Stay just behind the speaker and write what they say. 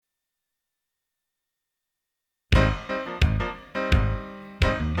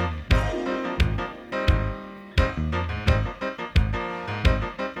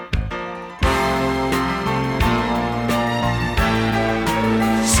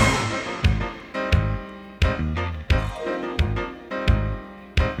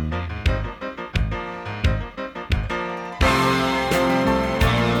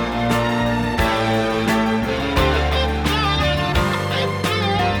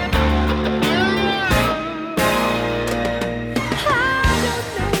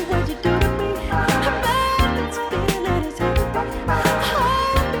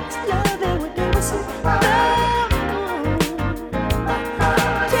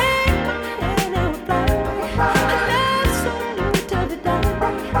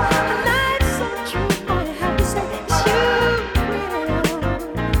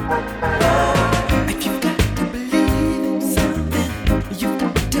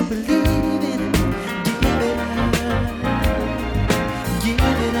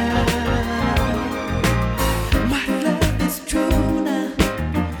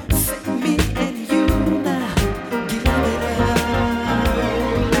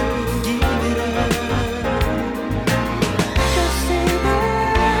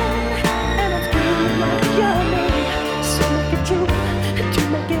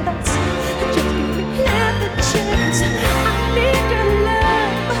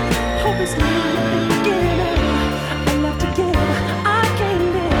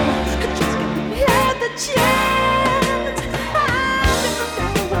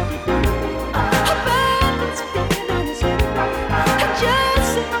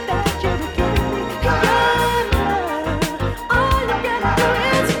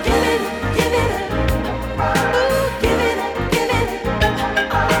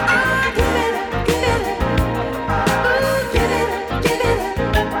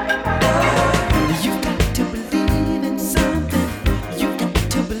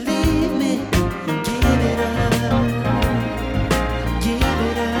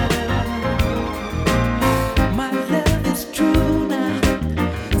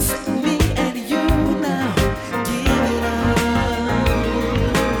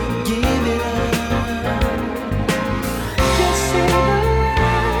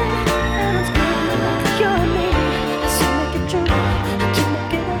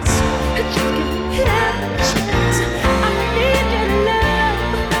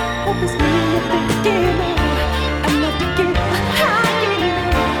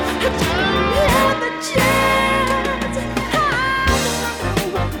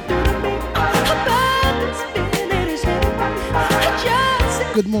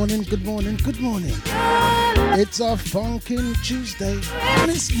Good morning, good morning, good morning. It's a Funkin Tuesday, and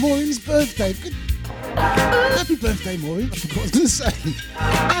it's Maureen's birthday. Happy birthday, Maureen. I forgot what I was going to say.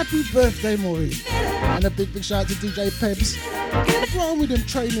 Happy birthday, Maureen. And a big shout out to DJ Pebs. What's wrong with them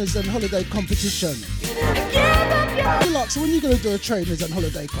trainers and holiday competition? Good luck. So when you going to do a trainers and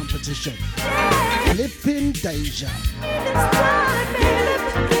holiday competition? Flipping Deja.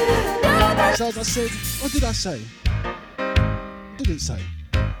 So as I said, what did I say? Didn't say.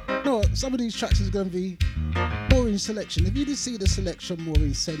 No, some of these tracks is going to be Maureen's selection. If you didn't see the selection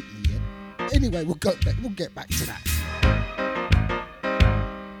Maureen sent me yet, anyway, we'll get back to that.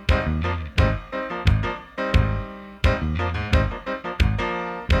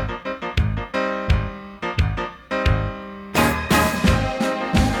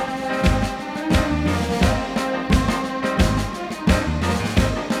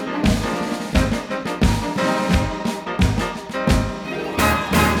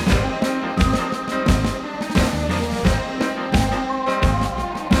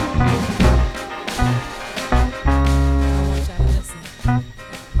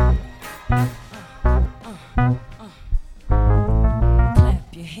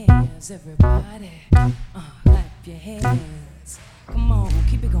 Everybody, clap your hands. Come on,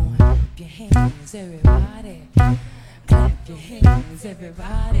 keep it going. Clap your hands, everybody. Clap your hands,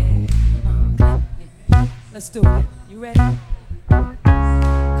 everybody. Clap your... Let's do it. You ready?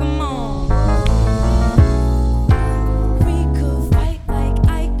 Come on. We could fight like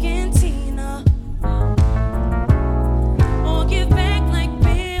Ike and Tina, or give back like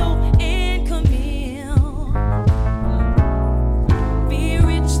Bill and Camille. Be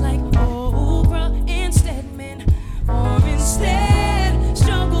rich like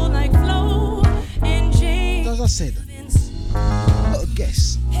I said, got a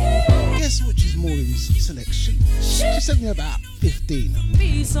guess. Guess which is Maureen's selection. She sent me about 15.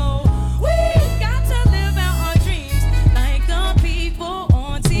 So we got to live out our dreams like the people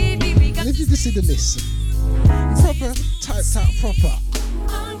on TV. And if you can see the list, proper, typed out proper.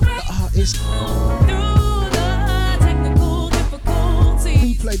 The artist. Through the technical difficulties.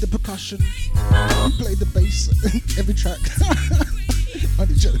 Who played the percussion? Who played the bass? Every track.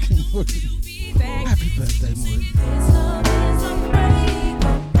 I'm joking, Maureen. Happy birthday, Maureen.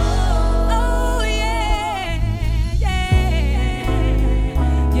 Oh yeah, yeah,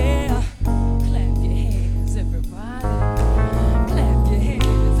 yeah. Clap your hands, everybody. Clap your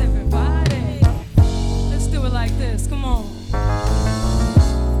hands, everybody. Let's do it like this. Come on.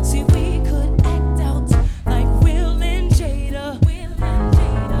 See, we could act out like Will and Jada,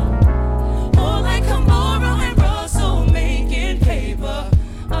 or like Kamara and Russell making paper.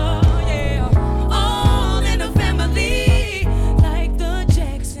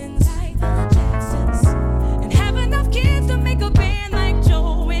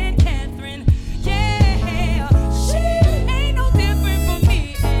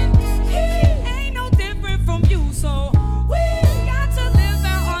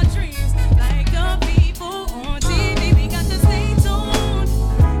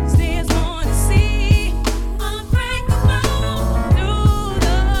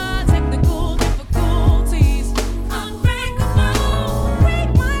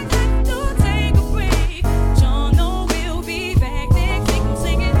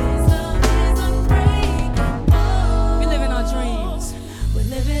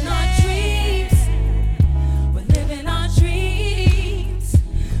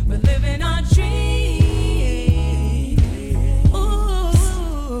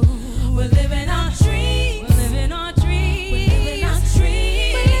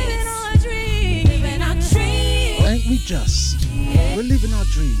 We're living our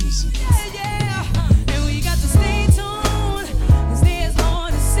dreams. And we got to stay tuned, 'cause there's more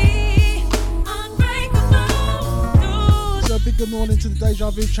to see. Unbreakable. So big good morning to the Deja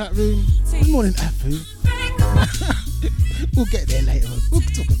Vu chat room. Good morning, Afu. We'll get there later on. We'll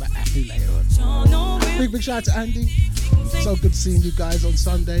talk about Afu later on. Big shout out to Andy. So good seeing you guys on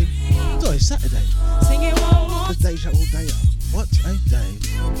Sunday. Oh, it's Saturday. The Deja all day up. What a day.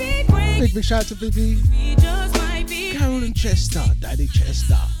 Big shout out to Bibi, Carol and Chester, Daddy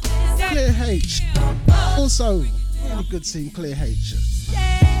Chester, Clear H. Also, really good seeing Clear H.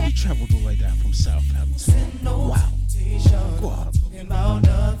 You travelled all the way down from Southampton. Wow. Go on.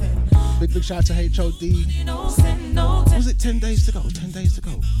 Big shout out to HOD. Was it 10 days to go? 10 days to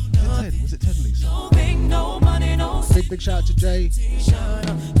go. Was it 10? Was it 10, Lisa? Big shout out to Jay. Big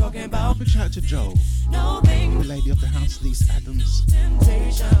shout out to Joe. The lady of the house, Lisa Adams.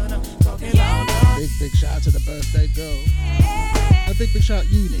 Big shout out to the birthday girl. A big shout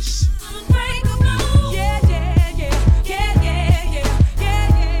out Eunice.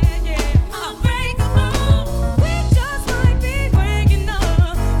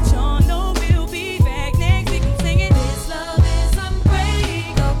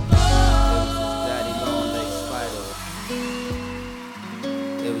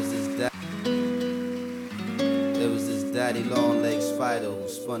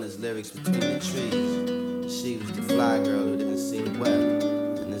 spun his lyrics between the trees. She was the fly girl who didn't see the web.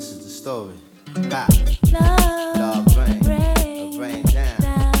 And this is the story. Ha! Love rain, rain down.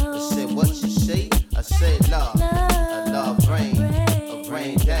 I said, what you say? I said, love. Love rain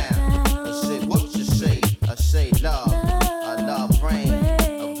down. I said, what you say? I say, love. Love rain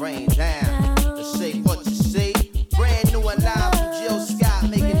down. I say, what you say? Brand new alive from Jill Scott,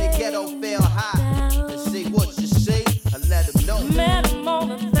 making the ghetto feel hot. I say, what you say? I let him know. Met him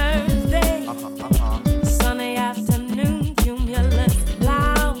on a Thursday. Sunny afternoon, cumulus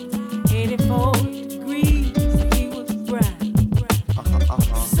cloud, 84 degrees. He was bright.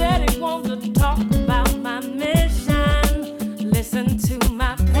 Said he wanted to talk about my mission. Listen to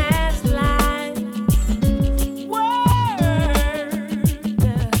my past life. Word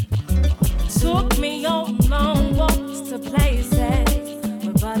took me on long walks to places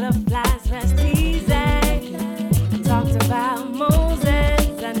where butterflies rest easy. Talked about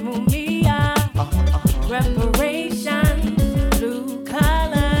Moses and Mumia, reparations, blue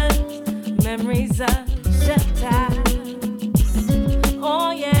colors, memories of shut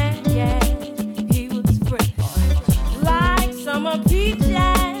oh yeah, yeah, he was fresh, like summer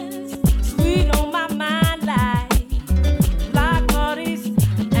peaches, sweet on my mind, like parties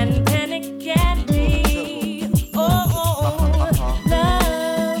and penny candy. Love.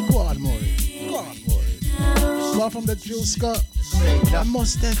 Go on, Maury. Go on, Maury. Far from the Jill Scott and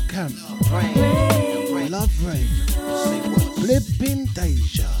Mos Def Camp. Love rain. Flipping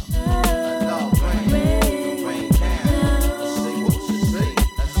Deja.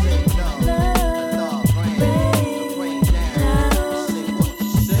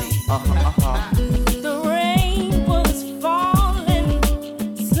 The rain was falling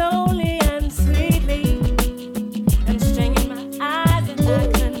slowly and sweetly, and stringing my eyes, and I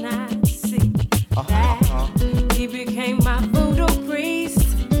could not see that he became my voodoo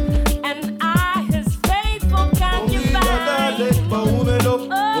priest, and I his faithful concubine.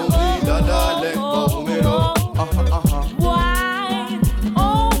 Wide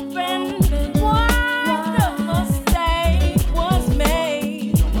open, wide the mistake was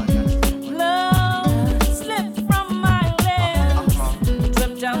made. Love slipped from my lips,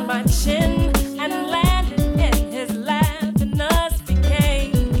 dripped down my chin, and landed in his lap, and us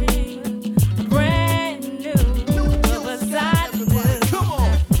became brand new. Beside this, Come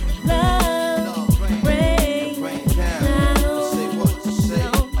on. love rain down.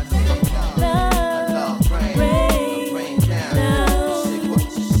 Love rain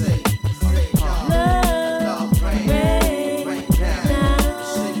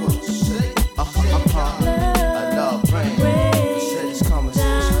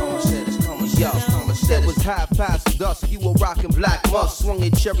It was half past dusk, you were rocking black musk. Swung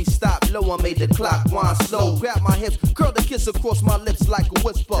your cherry stop low, I made the clock wind slow. Grab my hips, curled a kiss across my lips like a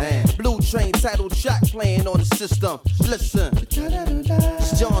whisper. Blue Train title track playing on the system. Listen,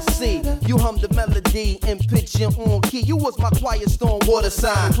 it's John C. You hummed the melody in pitch and on key. You was my quiet storm water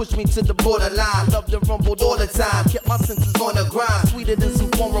sign. Pushed me to the borderline, loved and rumbled all the time. Kept my senses on the grind, sweeter than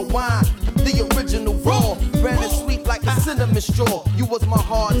some foreign wine. The original raw, ran and sweet like a cinnamon straw. You was my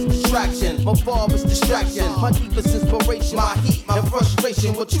heart's distraction, my father's distraction, my deepest inspiration, my heat, my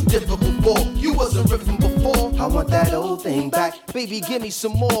frustration. What you difficult for? You wasn't riffing before. I want that old thing back, baby. Give me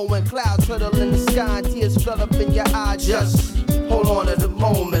some more. When clouds settle in the sky and tears flood up in your eyes, just hold on to the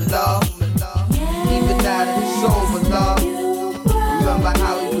moment, love. Even now that it's over, love. Remember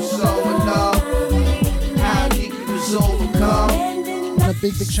how you was so in love, how deep you was overcome. And a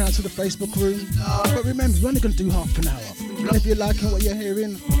big shout out to the Facebook room. But remember, we're only going to do half an hour. And if you're liking what you're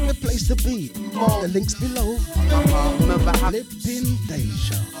hearing, the place to be. The links below. Flipping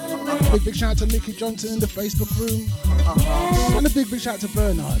Deja. Big shout out to Mickey Johnson in the Facebook room. And a big shout out to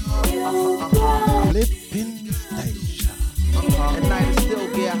Bernard. Flipping Deja. And I still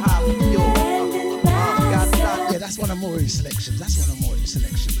get high with you. Yeah, that's one of Maury's selections.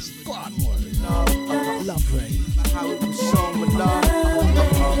 Go on, Maury. Love rain. How it was shown with love.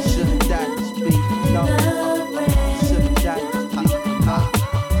 Shouldn't that just be love? Shouldn't that just be love?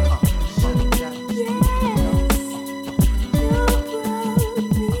 Shouldn't that just be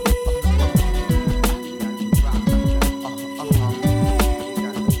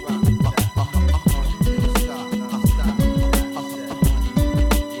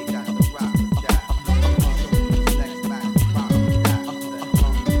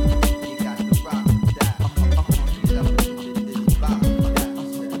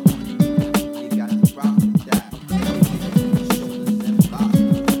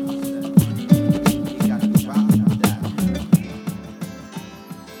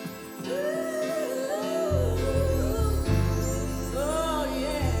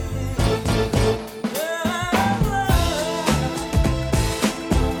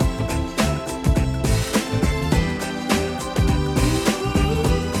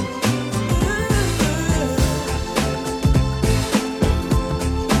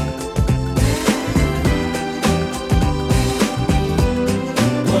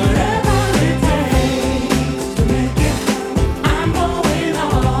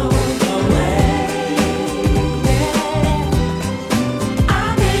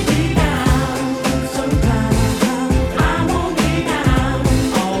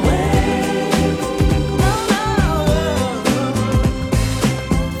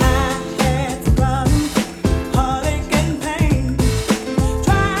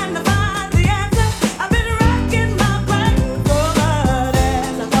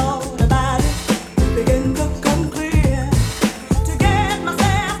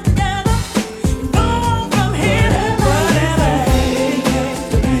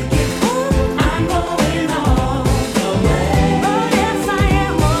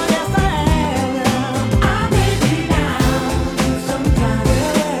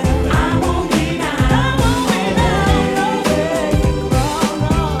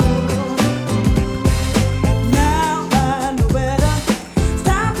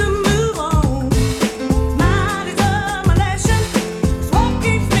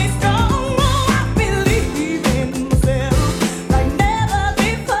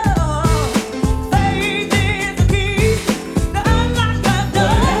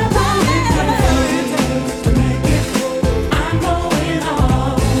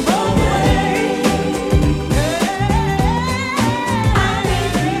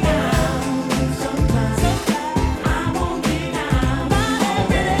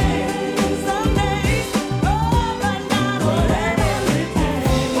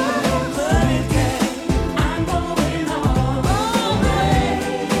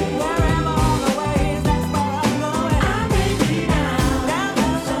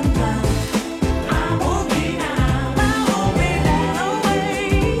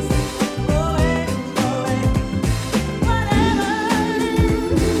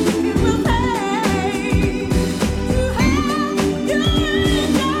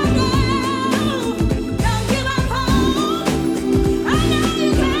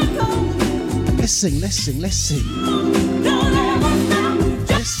sing, let's sing, let's sing.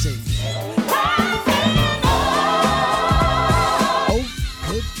 Let's sing. Oh,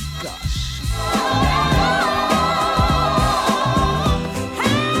 good gosh.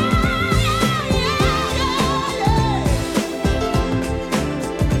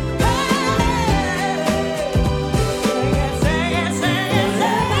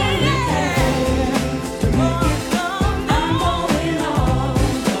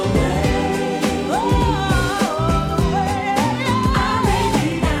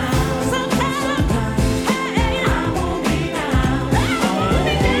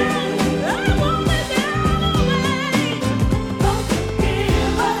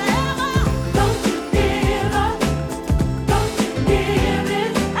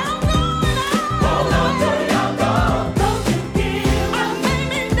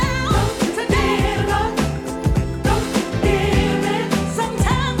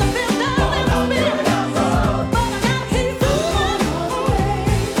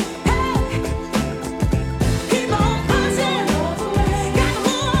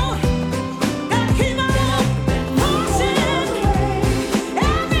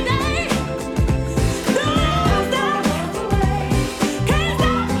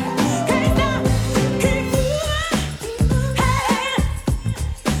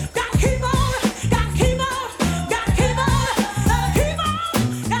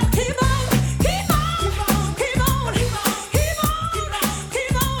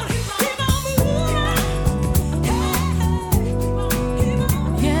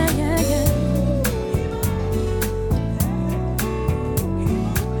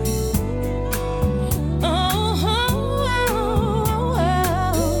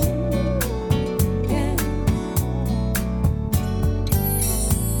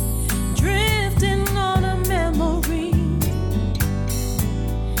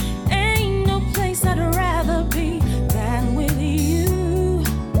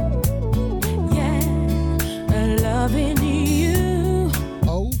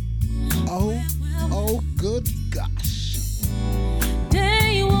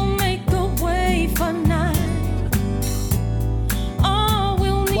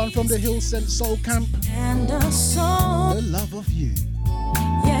 Soul Camp and a song. The love of you.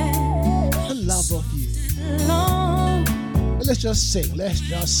 Yeah. The love of you. Let's just sing. Let's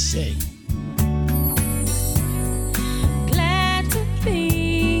just sing. Glad to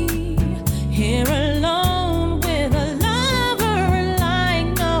be here alone with a lover like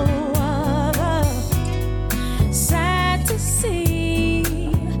no other. Sad to see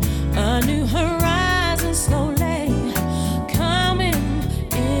a new horizon slowly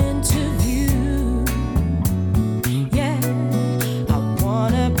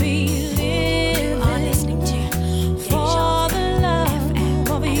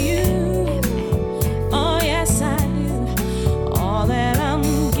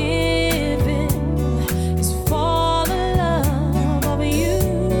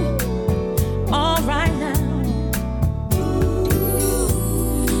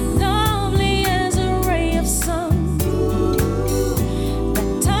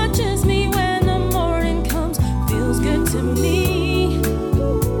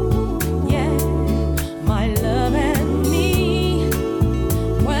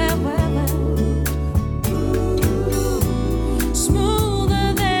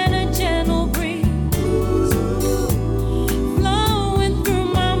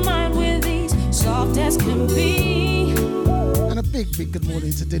good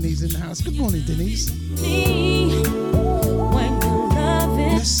morning to Denise in the house. Good morning, Denise.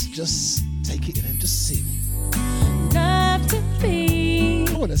 Let's just take it in and just sing. Love to be.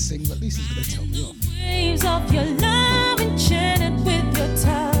 I want to sing, but Lisa's going to tell me off. Waves of your love enchanted with your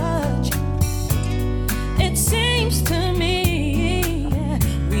touch. It seems to me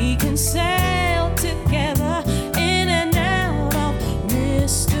we can sail together in and out of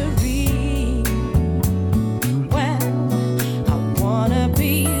mystery.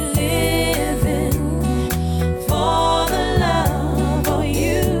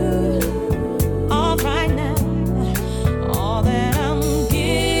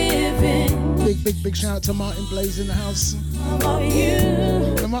 Big shout out to Martin Blaze in the house.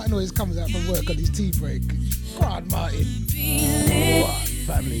 And Martin always comes out from work on his tea break. Go on, Martin. Go on,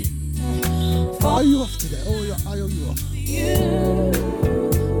 family. Are you off today? Are you off?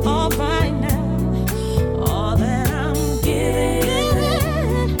 All right now, all that I'm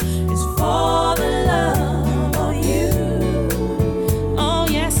giving is for the love of you. Oh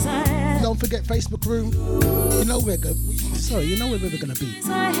yes, I am. Don't forget Facebook room. You know where we're gonna be.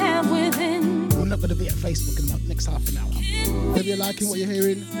 I have within. I'm not going to be at Facebook in the next half an hour. If you're liking what you're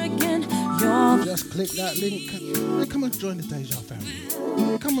hearing, just click that link. Hey, come and join the Deja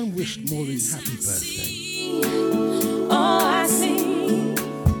family. Come and wish Maureen happy birthday. Oh, I see.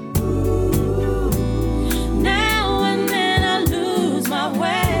 Now and then I lose my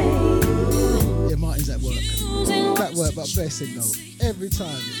way. Yeah, Martin's at work. At work, but bless him though. Every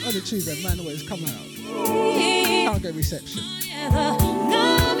time, on a Tuesday, man always come out. Can't get reception.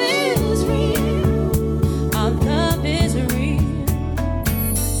 Love is real. Our love is real.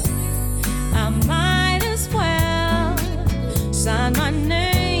 I might as well sign my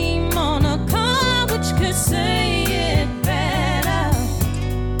name on a card which could say it better.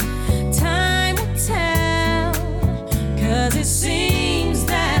 Time will tell, 'cause it seems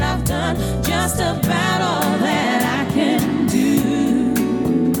that I've done just about all that I can do.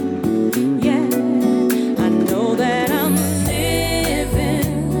 Yeah, I know that I'm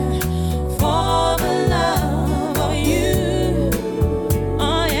living for the love of you.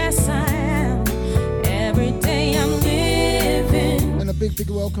 Oh yes I am. Every day I'm living. And a big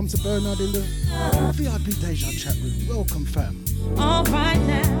welcome to Bernard in the VIP Deja chat room. Welcome, fam. All right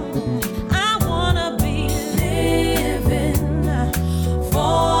now, I wanna be living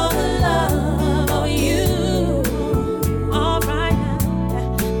for the love of you. All right now,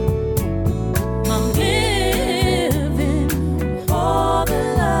 I'm living for the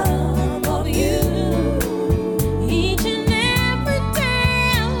love of you. Each and every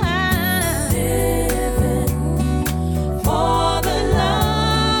day I'm living for the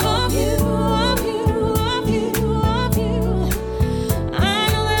love of you, of you, of you, of you. I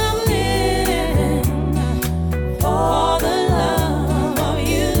know that I'm living for the love of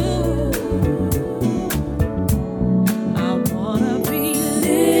you. I wanna be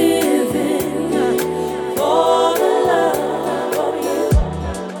living for the love of you.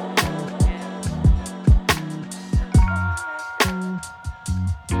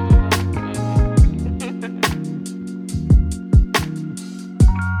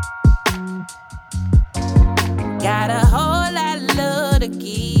 Got a whole lot of love to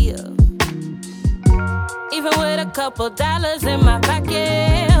give. Even with a couple dollars in my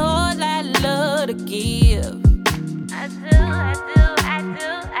pocket, whole lot of love to give. I do, I do, I do,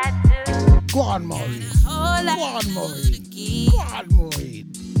 I do. Go on, Maureen. Whole lot Go on, to Maureen. give. Go on, Maureen.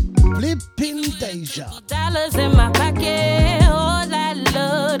 Flipping Deja. Dollars in my pocket, whole lot of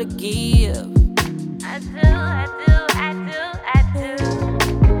love to give. I do, I do, I do, I do.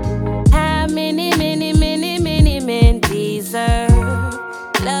 How many men deserve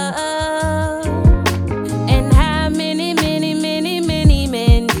love? And how many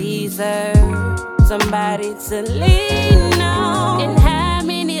men deserve somebody to lean on? And how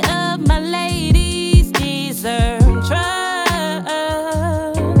many of my ladies deserve trust?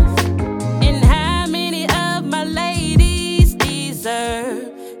 And how many of my ladies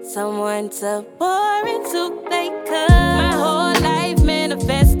deserve someone to pour into they cup? My whole life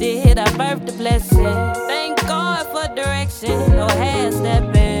manifested, I birthed a blessing. Thank God for direction, no half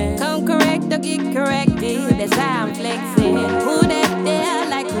stepping. Come correct or get corrected, that's how I'm flexing. Who that there,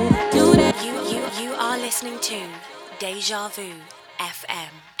 like who do that? You are listening to Deja Vu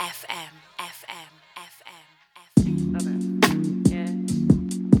FM, FM, FM, FM, FM.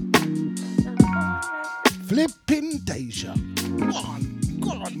 Flipping Deja.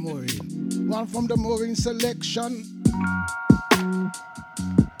 Go on, Maureen. One from the Maureen selection.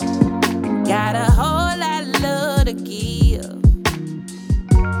 Got a whole lot of love to give.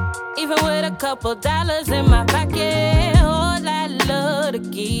 Even with a couple dollars in my pocket, whole lot of love to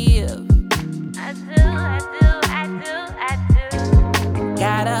give. I do, I do, I do, I do.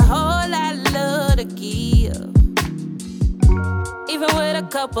 Got a whole lot of love to give. Even with a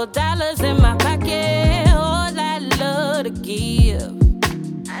couple dollars in my pocket, whole lot of love to give.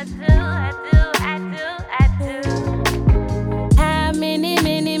 I do, I do, I do, I do. How many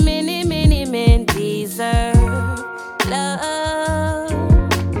men deserve love?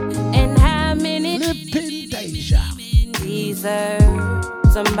 And how many Flipping Deja. men deserve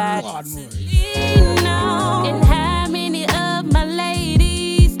somebody Go on, to Maureen. lean on? And how many of my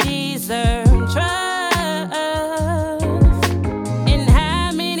ladies deserve trust? And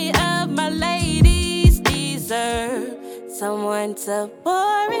how many of my ladies deserve someone to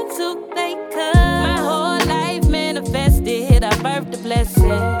pour into they cup? My whole life manifested, I birthed a blessing.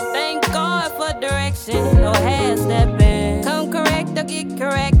 Thank God for direction, no half stepping. Come correct or get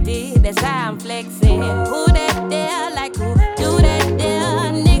corrected, that's how I'm flexing. Who that there, like who do that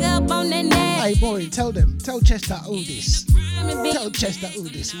there? Nigga up on the neck. Hey, Maureen, tell Chester all this. Tell Chester all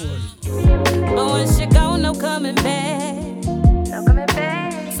this, Maureen. But once you go, no coming back. No coming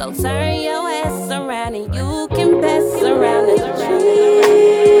back. So turn your ass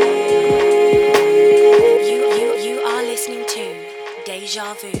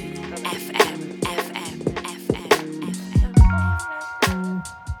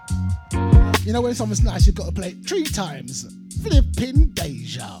You know when something's nice, you've got to play it 3 times. Flipping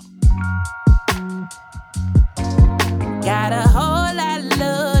Deja. Got a whole lot of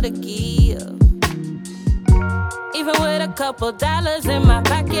love to give. Even with a couple dollars in my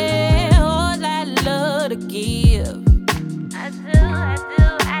pocket, whole lot of love to give. I do.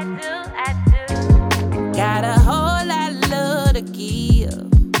 Got a whole lot of love to give.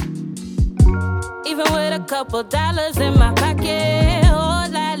 Even with a couple dollars in my pocket, whole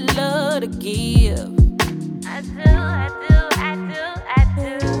lot of love to give. I do.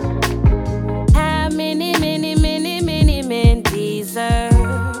 How many men deserve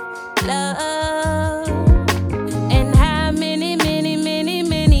love? And how many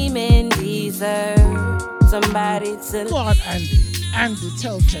men deserve somebody to Go on, Andy. Andy,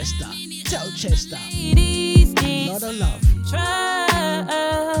 tell Chester. Tell Chester. Not a love.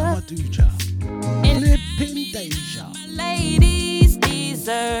 What do you, Flipping Deja. Ladies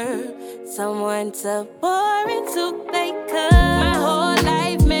deserve someone to pour into their cup. My whole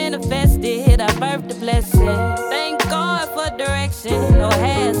life manifested, I birthed a blessing. Thank God for direction, no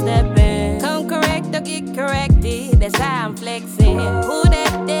half stepping. Come correct or get corrected, that's how I'm flexing. Who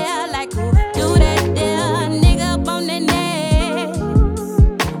that there, like who do that there? Nigga up on the neck.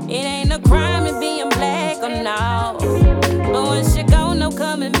 It ain't a crime in being black or no. But once you go, no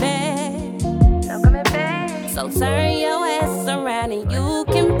coming back. So turn your ass around and you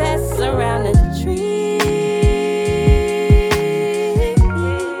can pass around the tree.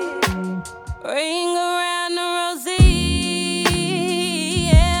 Ring around the rosy,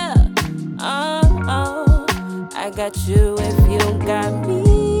 yeah. Oh, I got you if you got me.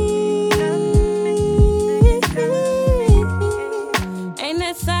 Ain't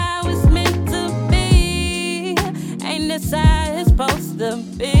that how it's meant to be? Ain't that how it's supposed to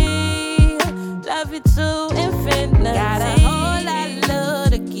be? Love you to infinity. Got a whole lot of love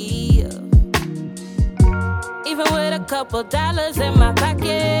to give. Even with a couple dollars in my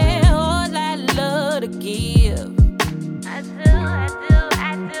pocket, whole lot of love to give. I do.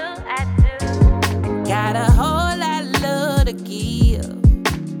 Got a whole lot of love to give.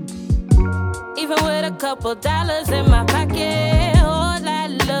 Even with a couple dollars in my pocket, whole lot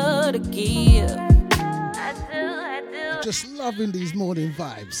of love to give. I do. Just loving these morning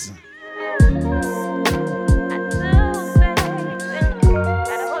vibes.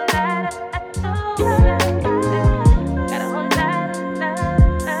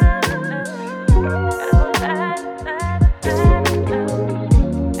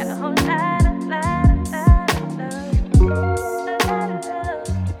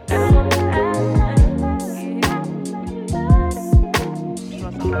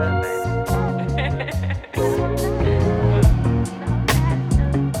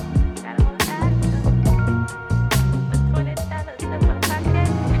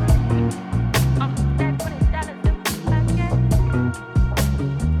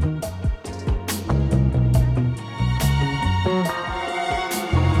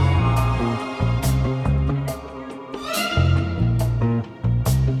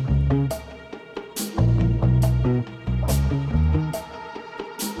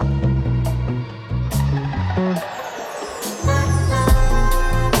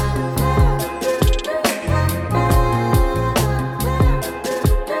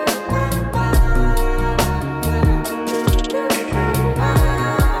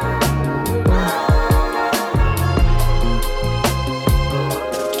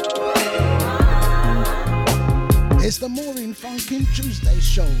 Nibbsy-Funkin Tuesday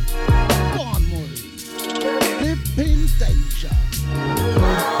show. Go on, Maureen. Flipping Deja.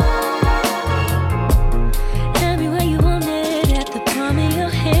 Everywhere you want it, at the palm of your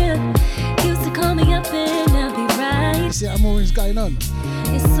hand. Used to call me up and I'll be right. You see how Maureen's going on?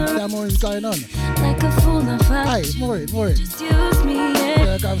 It's so See how Maureen's going on? like a fool on fire. Hey, Maureen. Just use me,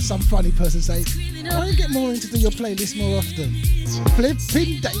 yeah. Gonna have some funny person say, why don't you get Maureen to do your playlist more often?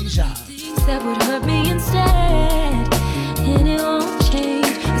 Flipping Deja. That would hurt me instead, and it won't change.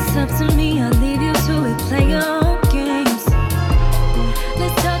 It's up to me, I'll leave you to it. Play your own games.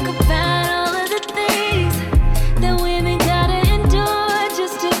 Let's talk about all of the things that women gotta endure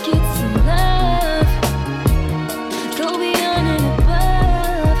just to get some love. Go beyond and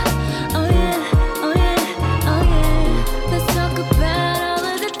above. Oh yeah, oh yeah, oh yeah. Let's talk about all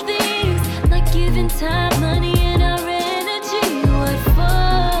of the things like giving time, money, and our energy. What for?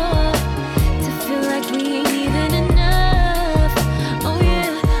 We ain't even enough. Oh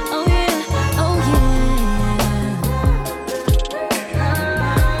yeah,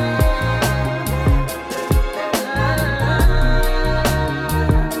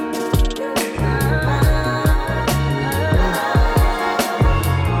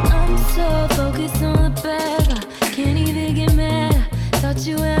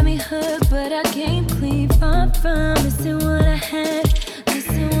 from missing what I had,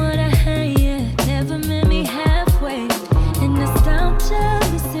 yeah. Never met me halfway. And nostalgia,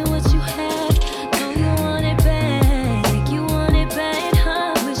 missing what you had. Know you want it back,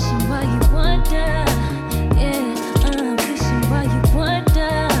 huh? Wishing while you wonder, yeah. Wishing while you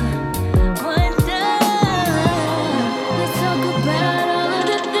wonder. Let's talk about all of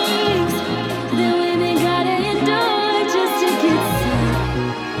the things that women gotta endure just to get some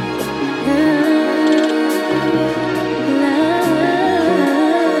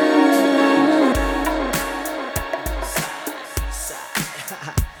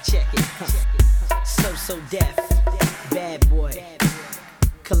Check it. So deaf, bad boy,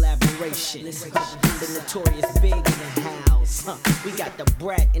 collaboration. The notorious big in the house. We got the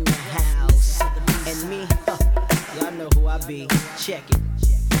brat in the house, and me. Y'all know who I be. Check it.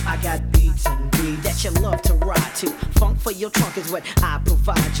 I got beats and beats that you love to ride to. Funk for your trunk is what I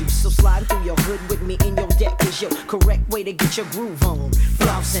provide you. So slide through your hood with me in your deck is your correct way to get your groove on.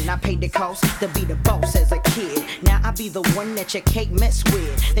 Flossing, I paid the cost to be the boss as a kid. Now I be the one that you can't mess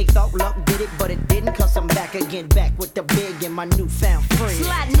with. They thought luck did it, but it didn't, cause I'm back again, back with the big and my newfound friend.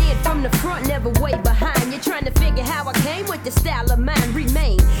 Sliding in from the front, never way behind. You're trying to figure how I came with the style of mine.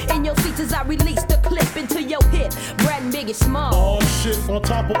 Remain in your seats as I release the clip into your hip. Brad and Biggie Small. Oh shit, on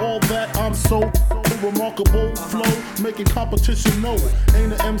top of all that, I'm so remarkable. Flow, making competition know.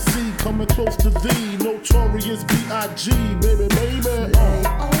 Ain't an MC coming close to thee. Notorious B.I.G. Baby, baby.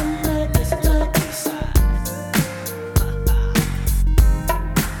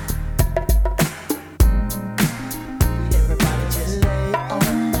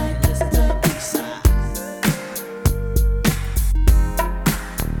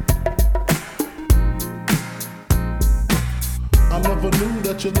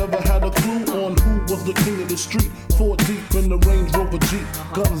 You never had a clue on who was the king of the street. 4 deep in the Range Rover Jeep,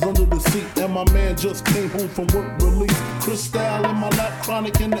 guns under the seat, and my man just came home from work release. Crystal in my lap,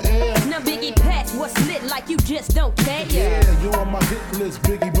 chronic in the air. Now Biggie Patch, what's lit like you just don't care? Yeah, you're on my hit list.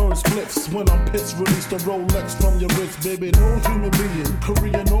 Biggie burn spliffs when I'm pissed. Release the Rolex from your wrist, baby. No human being,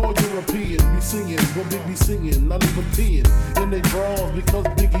 Korean or European, be singing what Big be singing, not even peeing in they drawers because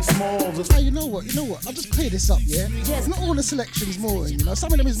Biggie Smalls is. Hey, you know what? I'll just clear this up, yeah? It's not all the selections more, you know.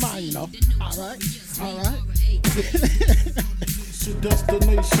 Some of them is mine, you know. Alright. Your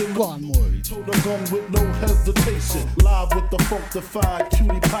destination. Go on, Maury. Hold a gun with no hesitation. Live with the funkified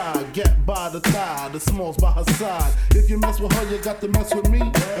cutie pie. Gap by the thigh, the smalls by her side. If you mess with her, you got to mess with me.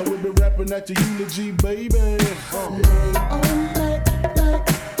 And we'll be rapping at your eulogy, baby.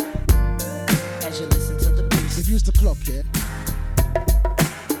 As you listen to the beats. If you use the clock, yeah?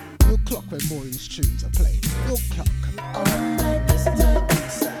 You'll clock when Maureen's tunes are played. You'll clock. Listen to the beat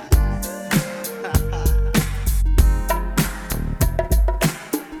side.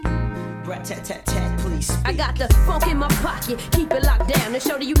 Rat-tat-tat-tat, please speak. I got the funk in my pocket, keep it locked down and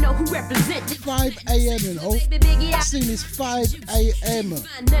show that you know who represents it. 5 a.m. you know. Seen is 5 a.m.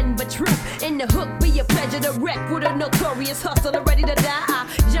 Nothing but truth in the hook, be a pleasure to wreck with a notorious hustler ready to die. I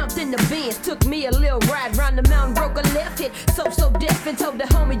jumped in the Benz, took me a little ride round the mountain, broke a left hit, so deaf and told the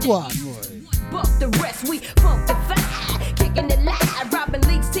homie just What, Maury? buck the rest. We funkified, kicking it live, robbing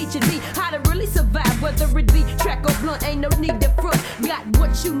leads, teaching me how to really survive. Whether it be track or blunt, ain't no need to front. Got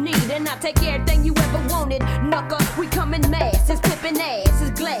what you need, and I take everything you ever wanted. Knucker, we come in masses, flipping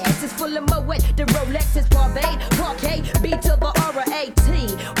asses, glasses full of Moet. The Rolex is Parvade, Parquet, B to the R-A-T,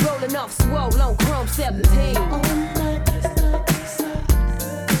 rolling off swole on Chrome 17.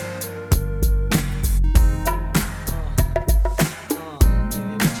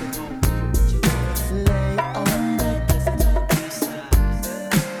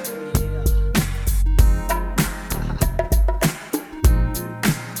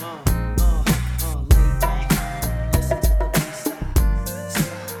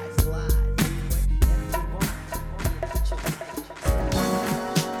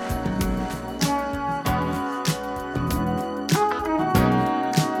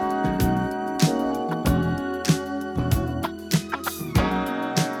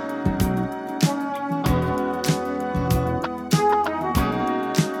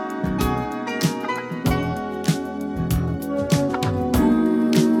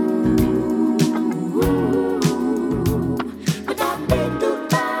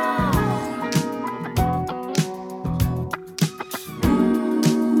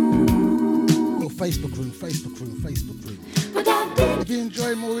 Facebook room. If you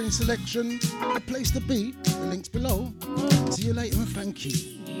enjoy Maureen's selection, the place to be, the link's below. See you later and thank you.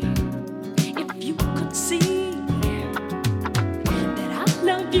 If you could see that I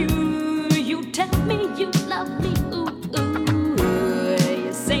love you, you tell me you love me. Ooh, ooh.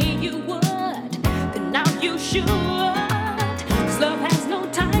 You say you would, then now you should.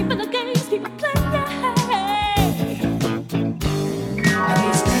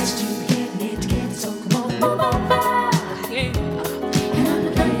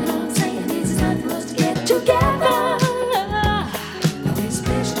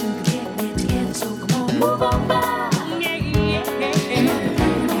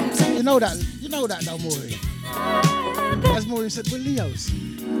 know that now, Maureen. As Maureen said, we're Leos.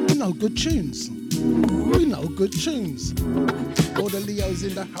 We know good tunes. We know good tunes. All the Leos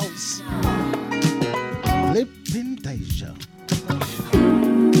in the house. Flipping Deja.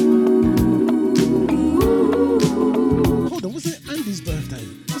 Hold on, was it Andy's birthday?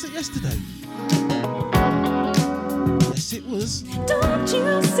 Was it yesterday? Yes, it was. Don't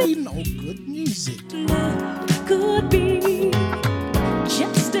you see? We know good music. Love could be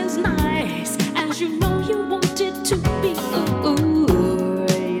just as nice as you know you want it to be. Ooh,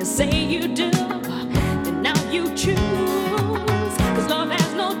 you say you do, and now you choose. 'Cause love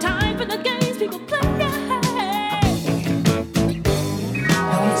has no time for the games people play.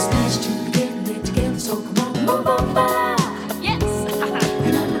 Now it's nice to be getting it together, so come on, move on by. Yes.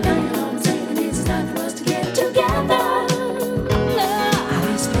 And I'm the thing I'm saying it's time for us to get together.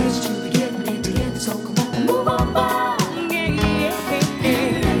 It's nice to be getting it together, so come on, move on by.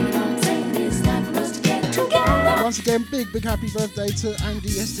 Once again, big happy birthday to Andy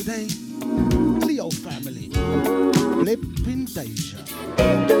yesterday. Leo family. Flipping Deja.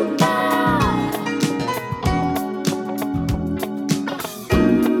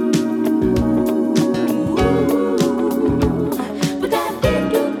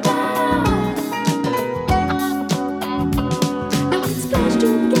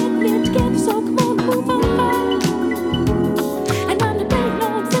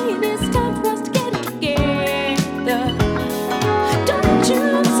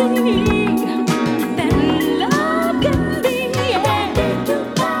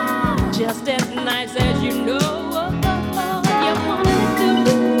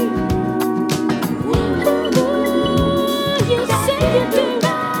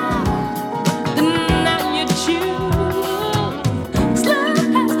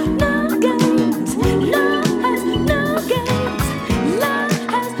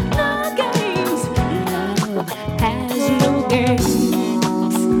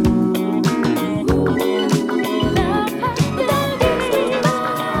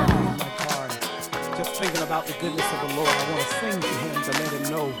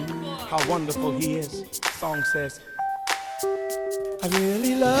 Wonderful he is. Song says, I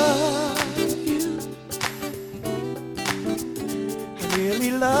really love you. I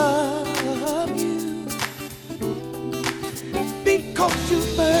really love you. Because you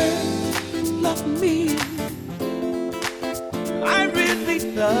first loved me. I really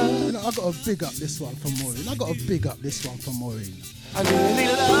love you. You know, I gotta big up this one for Maureen. I really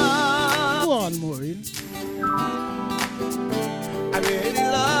love. Go on, Maureen. I really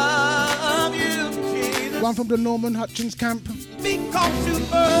love you, Jesus. One from the Norman Hutchins camp. Because you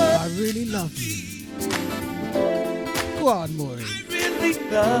first. I really love you. Go on, Maureen. I really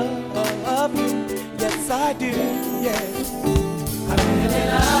love you. Yes, I do. Yes. I really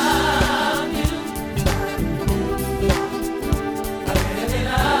love you. I really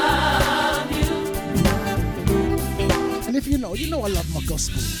love you. And if you know I love my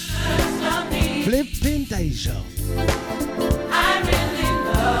gospel. Flipping Deja. I really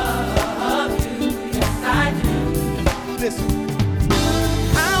love you, yes I do. Listen,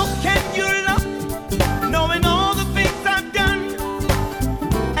 how can you love, knowing all the things I've done?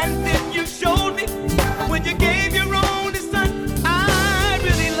 And then you showed me when you gave your only son. I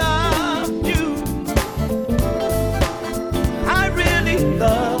really love you. I really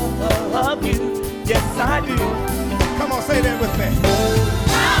love you, yes I do. Come on, say that with me.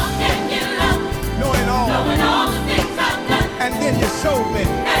 How can you love, knowing all the things I've done? And then you showed me.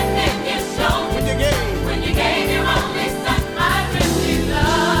 And then you showed me. When you gave your only son. I really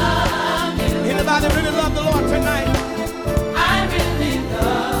love you. Anybody really love the Lord tonight? I really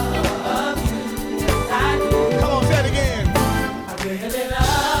love you. Yes, I do. Come on, say it again. I really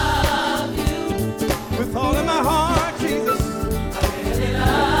love you. With all of my heart, Jesus. I really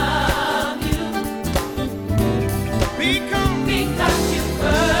love you. Because you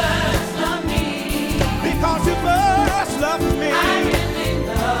first loved me. Because you first loved me. I really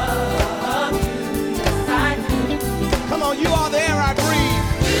love you. Yes, I do. Come on, you are the air I breathe.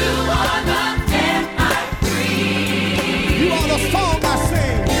 You are the air I breathe. You are the song I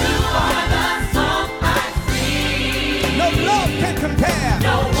sing. You are the song I sing. No love can compare.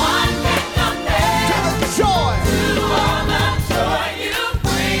 No one can compare. To the joy. To all the joy you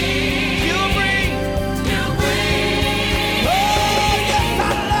bring. You bring. You bring. Oh, yes,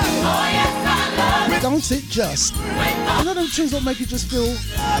 I love you. Oh, yes, I love you. Don't it just? You know them tunes that make you just feel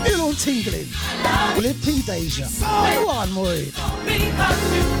a little tingling. Flipping Deja. Go on, Maureen. Because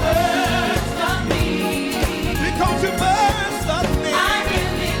you first loved me. Because you first loved me. I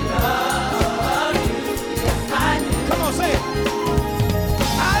really love you. Yes, I do. Come on, say it.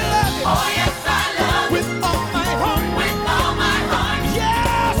 I love you. Oh,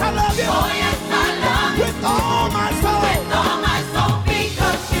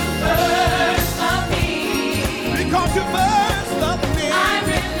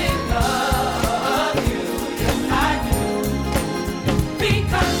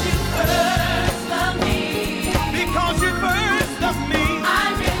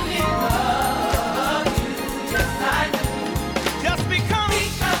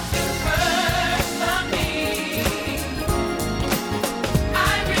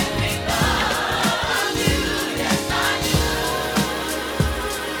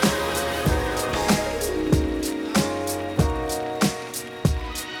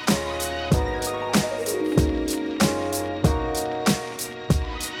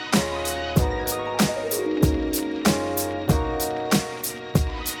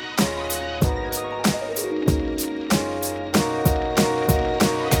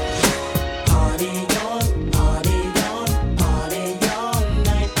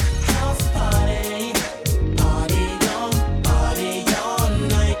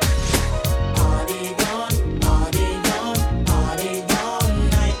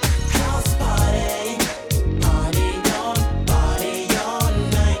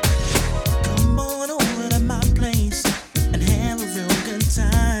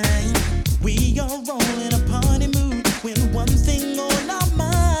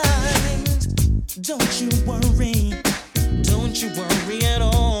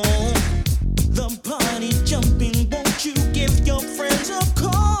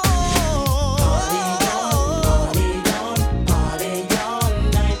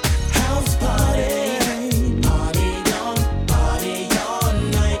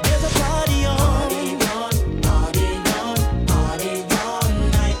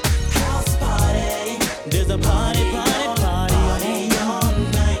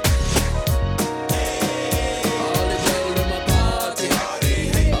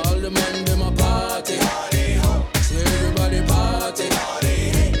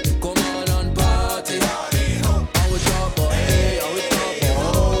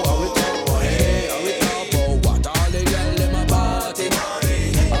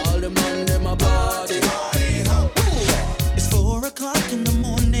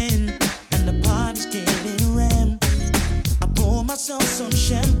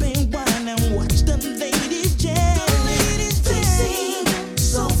 champagne wine and watch the ladies jam. They seem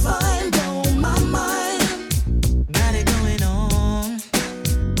so fine, blow my mind. Got it going on.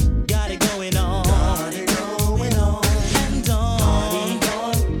 Got it going on. Got it going on. And on. Party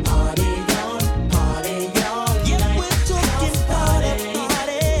on. Party on. Yeah, we're talking party.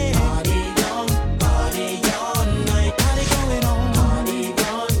 Party on. Party on. Night. Party going on. Party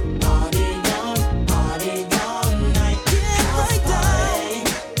on. Party on. Party on. Night. Yeah, right down.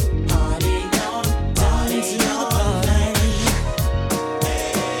 Party on. Down to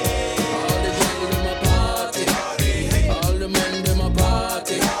the party. All the men them a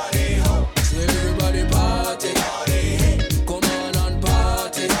party. So everybody party. Come on and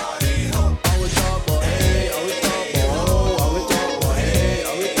party. How we talk about hey, how we talk about oh, how we talk about hey,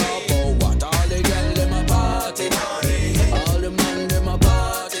 how we talk about what? All the girl them a party. All the man them a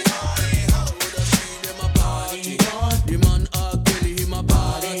party. Through the street them a party. The man Kelly him a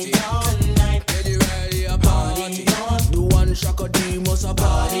party. Eddie Riley a party. The one Shaka D must a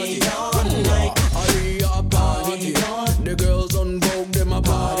party. Ali a party. The girls on Vogue them a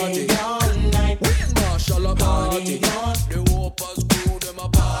party. Wayne Marshall a party. The Whoppers crew them a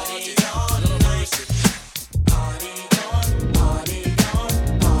party. No mercy.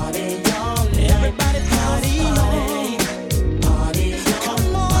 Everybody party on.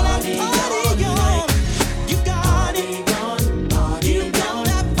 Come on and party on. You got it. You got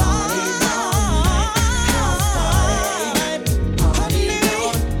that vibe. Honey,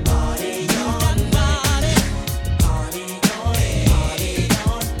 you got body.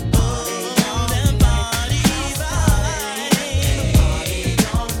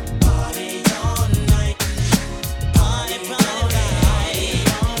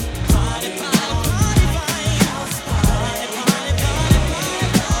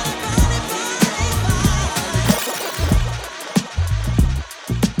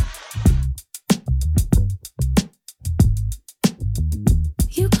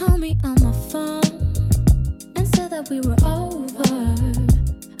 You called me on my phone and said that we were over.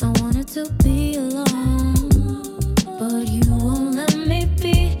 I wanted to be alone, but you won't let me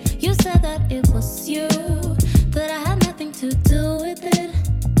be. You said that it was you, that I had nothing to do with it.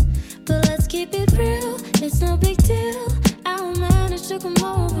 But let's keep it real, it's no big deal. I'll manage to come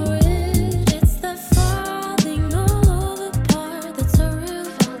over it. It's the falling all over part that's so real.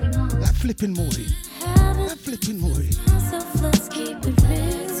 That flipping Maury. That flipping Maury. Myself, let's keep it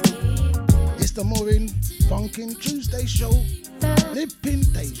real. It's the Nibbsy-Funkin Tuesday show. Nippin'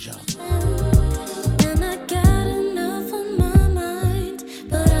 Deja. And I got enough on my mind,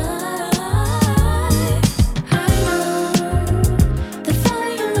 but I know that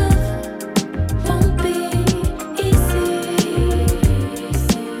falling in love won't be easy.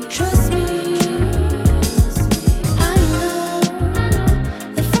 Trust me. I know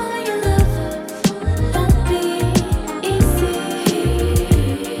that falling in love won't be easy.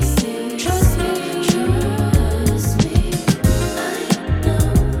 Trust me. I know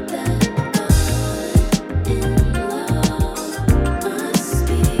that.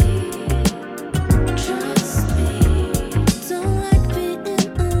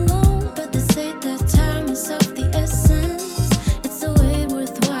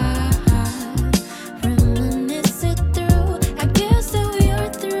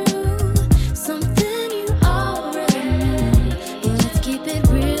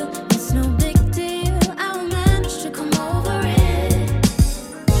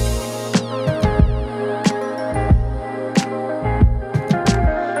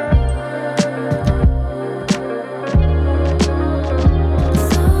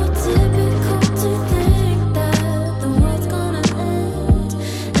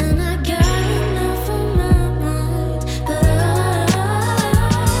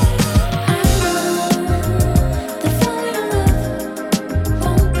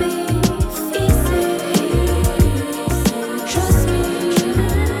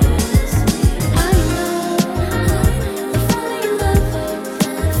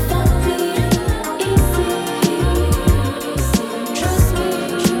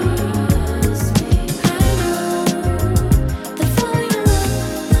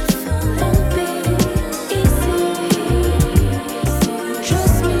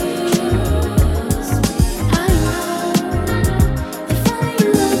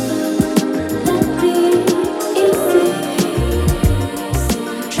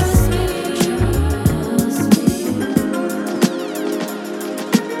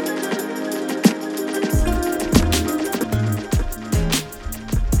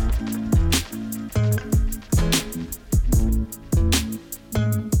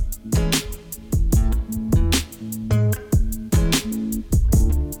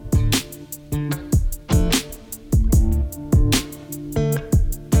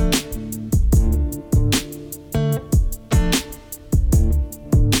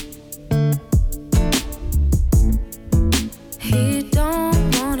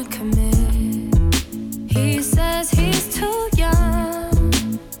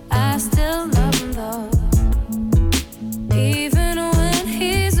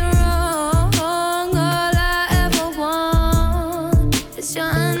 'cause you're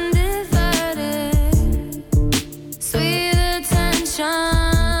undivided. Sweet attention.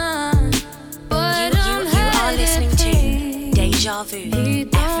 Boy, You are listening to Deja Vu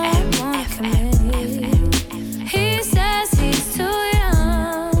FM. He says he's too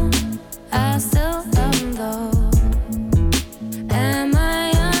young. I still love him though. Am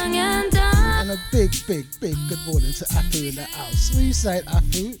I young and dumb? And a big good morning to Afu in the house. What are you saying,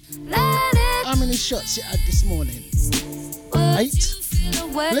 Afu? How many shots you had this morning? 8?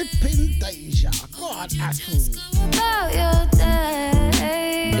 Flipping Deja. God, Afu. About your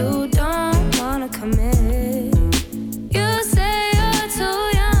day, you don't wanna commit. You say you're too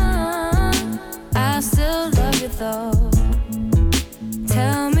young. I still love you though.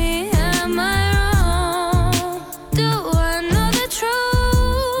 Tell me, am I wrong? Do I know the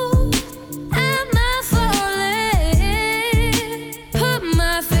truth? Am I falling? Put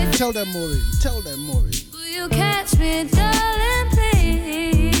my faith. Tell them, Maureen. Tell them, Maureen. Will you catch me, darling,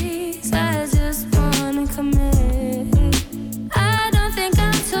 please? I just wanna commit. I don't think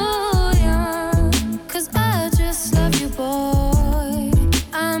I'm too young, 'cause I just love you, boy.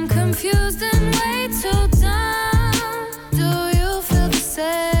 I'm confused and way too dumb. Do you feel the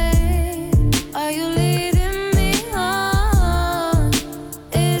same? Are you leading me on?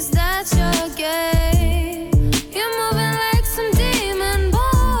 Is that your game? You're moving like some demon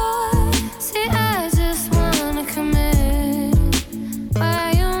boy. See, I just wanna commit.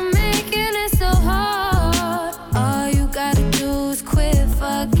 Why you making it so hard? All you gotta do is quit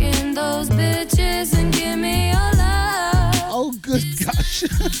fucking those bitches and give me your love. Oh, good gosh.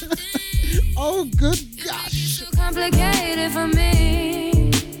 Oh, good gosh. Too complicated for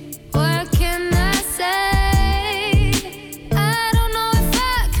me. What can I say? I don't know if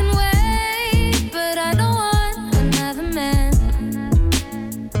I can wait, but I don't want another man.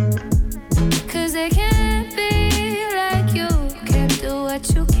 'Cause they can't be like you, can't do what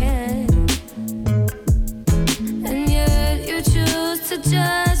you can. And yet you choose to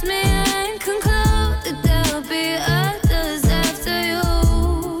judge me and conclude that there'll be others after you.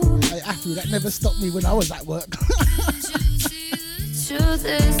 Hey, Afu, that never stopped me when I was at work. Truth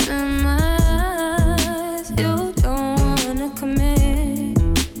is in my eyes. You don't wanna commit.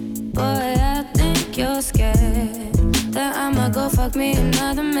 Boy, I think you're scared that I'ma go fuck me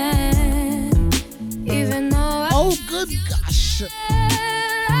another man. Even though Oh, good gosh.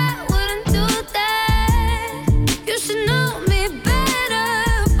 I wouldn't do that. You should know me better,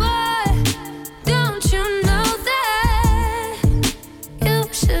 boy. Don't you know that? You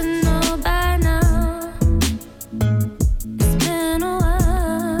should know by now. It's been a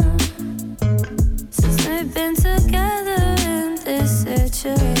while since we've been together in this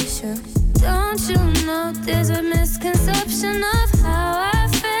situation. Don't you know there's a misconception of how I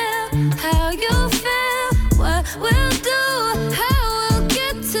feel, how you feel, what we'll do, how we'll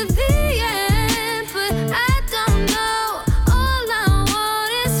get to the end. But I don't know. All I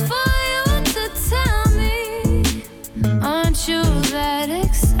want is for you to tell me. Aren't you that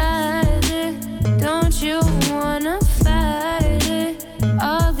excited? Don't you wanna fight it?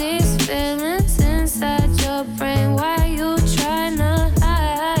 All these feelings inside your brain, why you tryna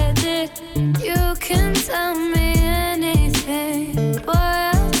hide it? You can tell me anything, boy,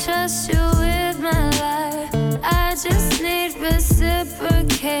 I'll trust you with my life. I just need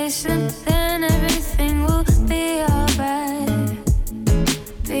reciprocation, then everything will be alright.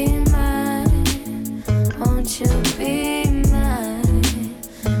 Be mine, won't you be mine?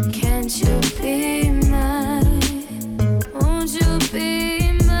 Can't you be mine? Won't you be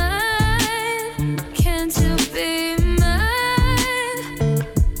mine? Can't you be mine?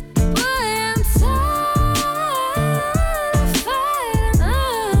 Boy, I'm tired of fighting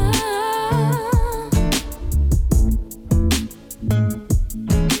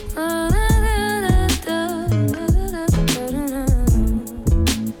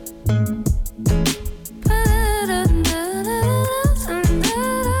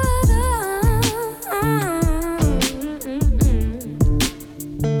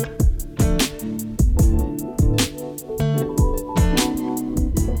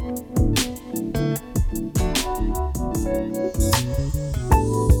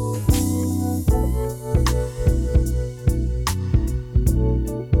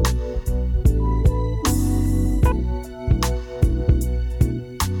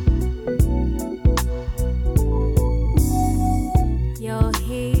You're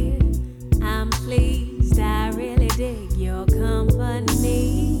here, I'm pleased, I really dig your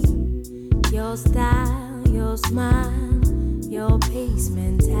company. Your style, your smile, your peace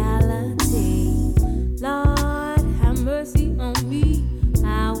mentality. Lord, have mercy on me.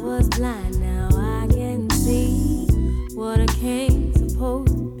 I was blind, now I can see what a king supposed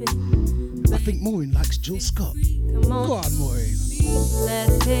think Maureen likes Jill Scott. Come on. Go on, Maureen.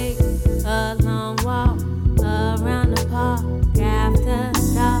 Let's take a long walk around the park after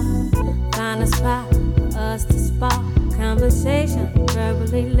dark. Find a spot for us to spark conversation,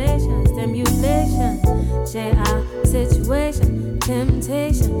 verbal elation, stimulation. Share our situation,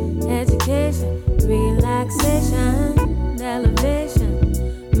 temptation, education, relaxation, elevation.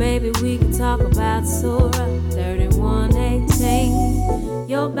 Maybe we could talk about Surah 31:18.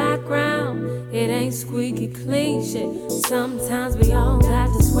 Your background, it ain't squeaky clean shit. Sometimes we all got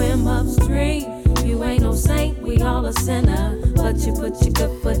to swim upstream. You ain't no saint, we all a sinner. But you put your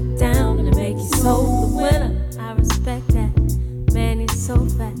good foot down and it make your soul the winner. I respect that. Man, you're so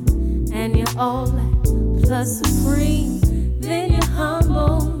fat and you're all that plus supreme. Then you're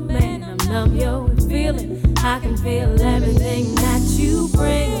humble, man. I'm numb, yo, with feeling. I can feel everything that you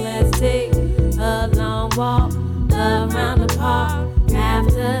bring. Let's take a long walk around the park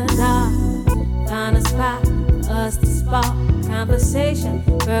after dark. Find a spot for us to spark conversation,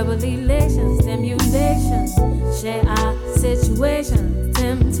 verbal elation, stimulation. Share our situation,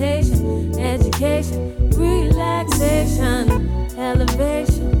 temptation, education, relaxation,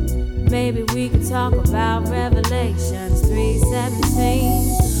 elevation. Maybe we could talk about Revelations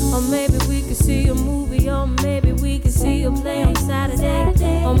 3:17. Or maybe we could see a movie, or maybe we could see a play on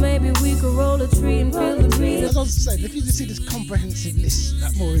Saturday. Or maybe we could roll a tree and feel the breeze. As I was saying, if you just see this comprehensive list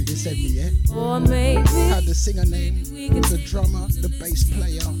that Maureen just sent me, yeah? Or maybe had the singer name, the drummer, the bass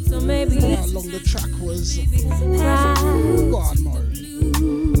player, so maybe how long the track was. Go on,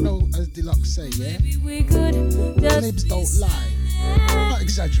 Maureen. No, as Deluxe say, yeah? We could just Nibs don't lie. Not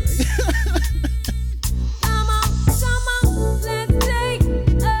exaggerate. Come on, let's take a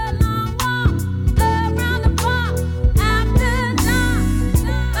long walk around the park after dark.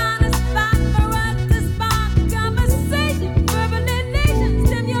 Find a spot for us to spark conversation, verbal elation,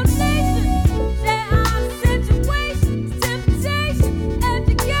 stimulation. Share our situation, temptation,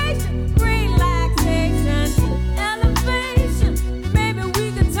 education, relaxation, elevation. Maybe we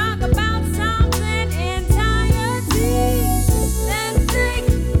could talk about something entirety. Let's take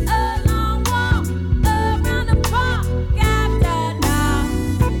a long walk around the park after dark.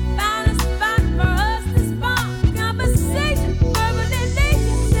 Find a spot for us to spark conversation, verbal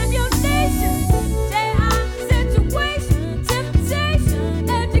elation, stimulation. Share our situation, temptation,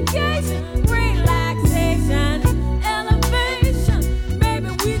 education, relaxation, elevation. Maybe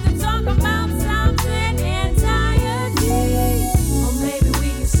we could talk about something entirety. Or maybe we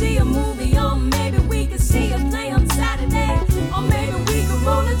could see a movie, or maybe we could see a play on Saturday. Or maybe we could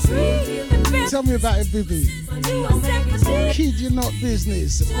roll a tree and feel Tell me about it, Bibi. Kid, you're not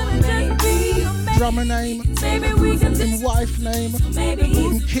business. Drummer name, maybe we could and wife name,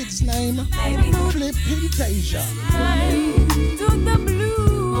 and kid's name, flipping Deja. took the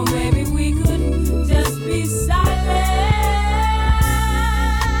blue. Or maybe we could just be silent.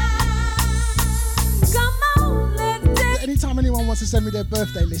 Come on, let's take Anytime anyone wants to send me their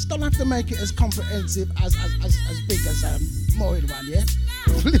birthday list, don't have to make it as comprehensive as big as Maureen one, yeah?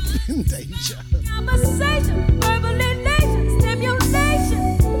 Flipping Deja. conversation, verbal elation,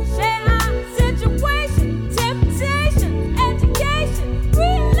 stimulation. Share our situation, temptation, education,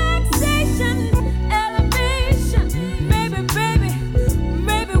 relaxation, elevation. Maybe, baby,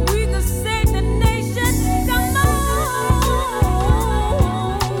 maybe we could save the nation. Come on.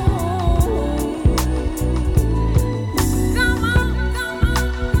 Come on, come on.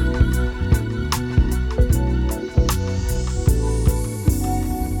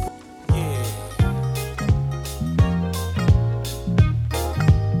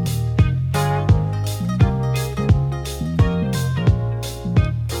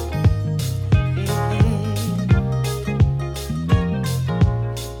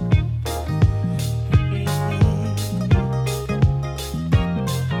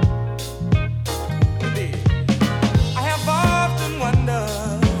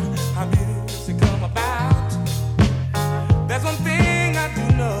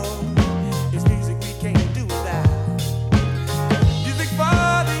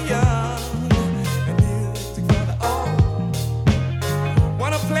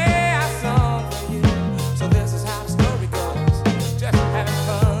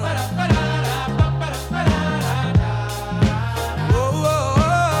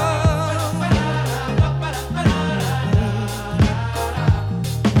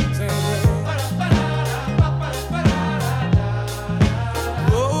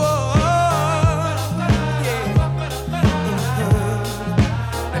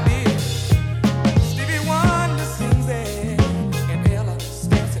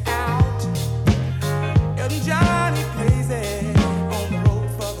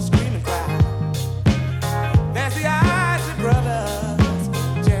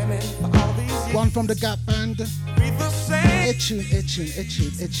 from the Gap Band. Etching.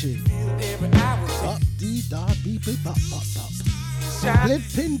 Up, dee, da, beep, beep, up.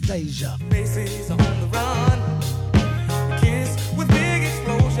 Flipping Deja. Faces on the run. Kiss with big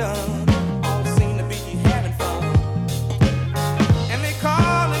explosion. All seem to be having fun. And they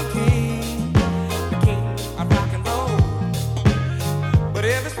call him King, the king of rock and roll. But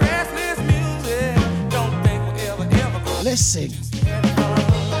if it's restless music, don't think we'll ever go. Let's sing.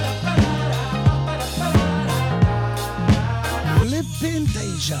 Flipping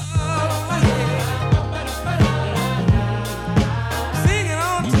Deja.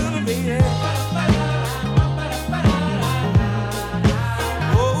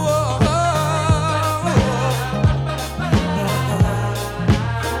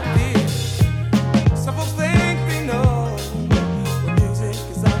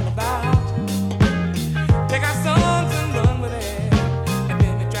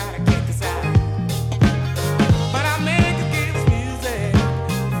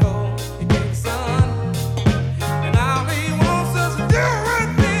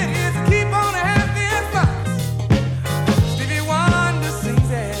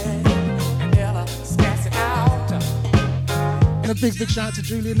 Big shout out to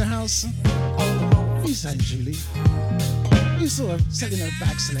Julie in the house. You saying, Julie? You saw her selling her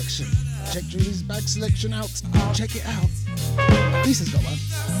bag selection. Check Julie's bag selection out. Check it out. Lisa's got one.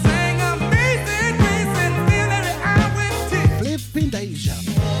 Flipping Deja.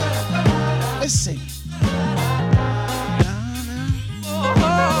 Let's sing.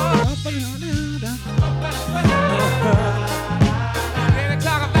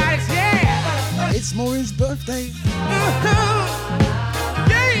 It's Maureen's birthday.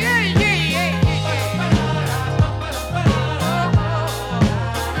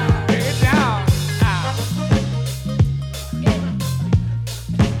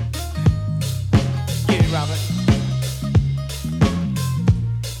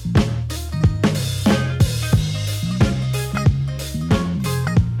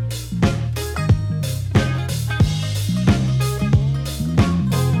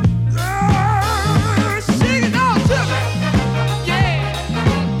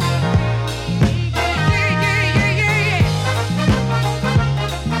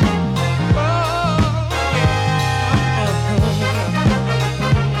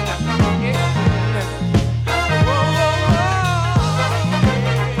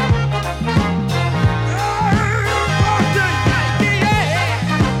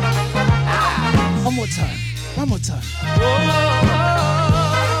 One more time.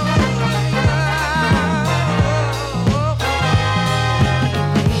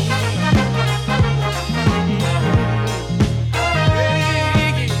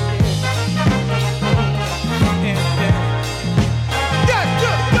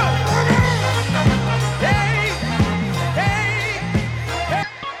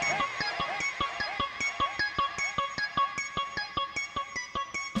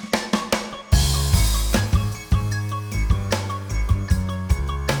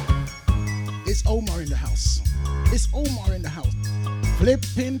 It's Omar in the house. It's Omar in the house.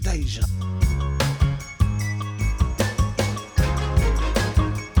 Flipping Deja.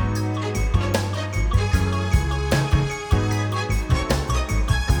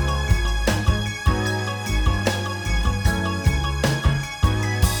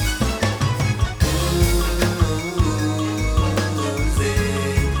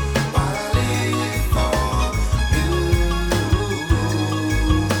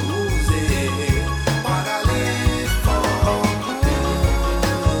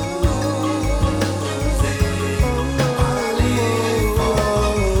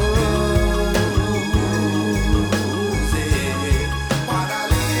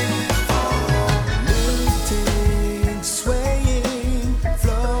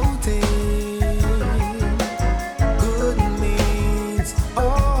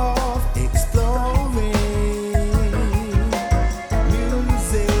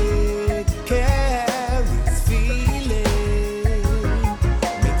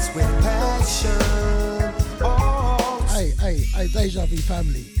 Deja Vu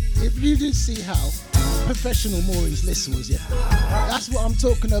family, if you did see how professional Maureen's list was, yeah, that's what I'm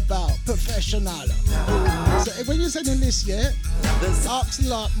talking about, professional. So when you're sending this, yeah, ask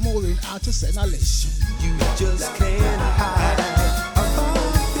Maureen how to send a list. You just can't hide.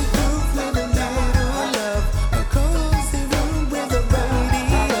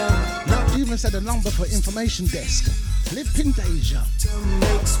 You even said a number for information desk. Flipping Deja.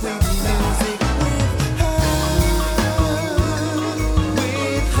 Make sweet music with her.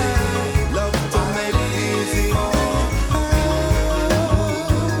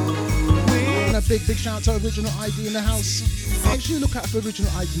 Big Big shout out to Original ID in the house. Make sure you look out for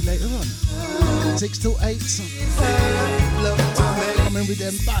Original ID later on. 6 till 8. Coming with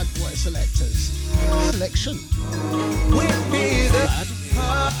them bad boy selectors. Selection. Bad.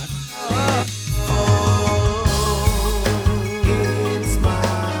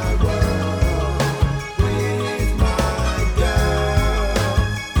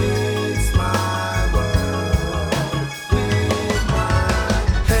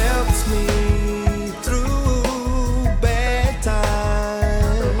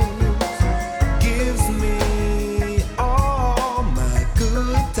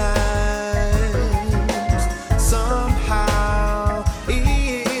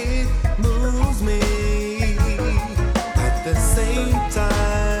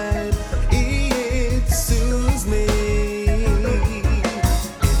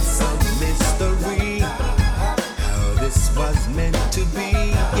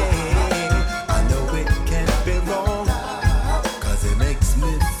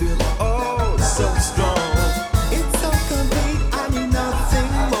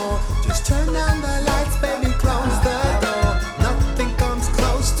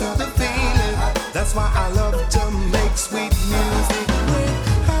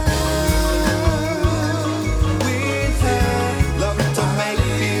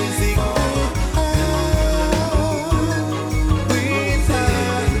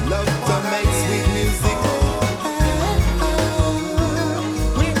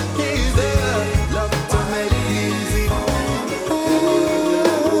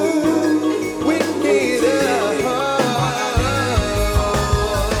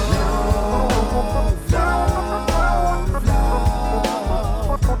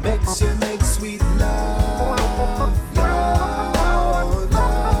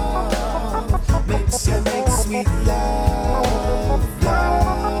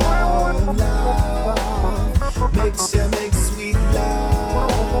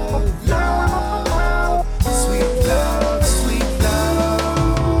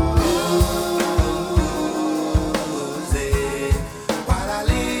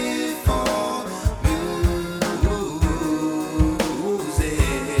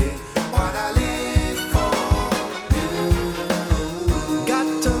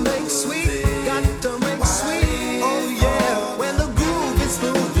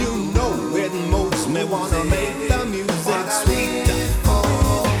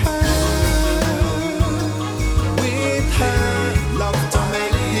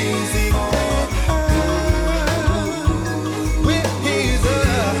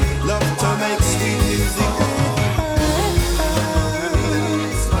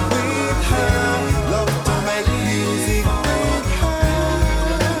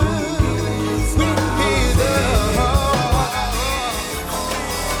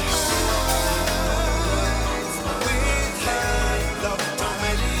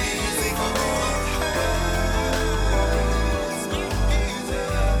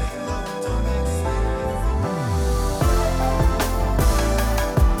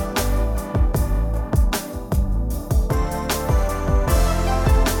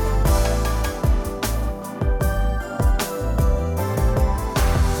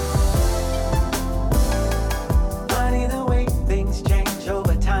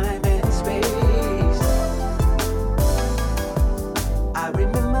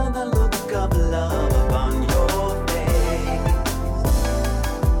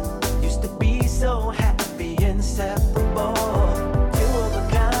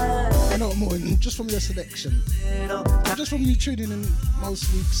 Selection. Just from you tuning in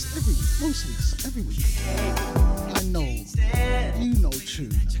most weeks, every week. I know, you know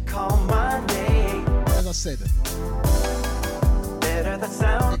tune. As I said,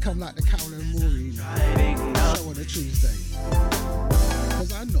 they come like the Carol and Maureen show on a Tuesday.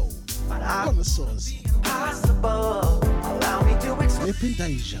 Because I know, connoisseurs, Flipping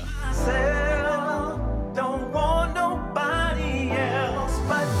Deja. Don't want nobody else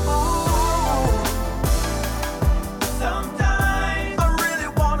but sometimes I really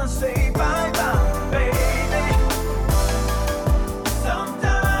wanna say bye-bye, baby.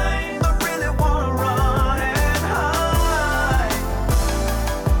 Sometimes I really wanna run and hide.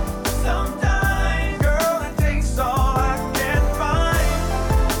 Sometimes, girl, it takes all I can find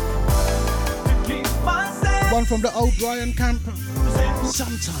to keep myself. One from the old Brian camp.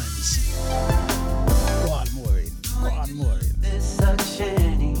 Sometimes. Go on, Maureen. Go on, Maureen. It's such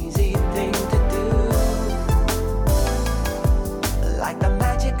an easy thing to do. Like the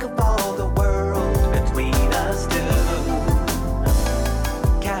magic of all the world between us two.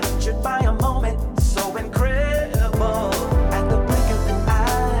 Captured by a moment so incredible. At the blink of an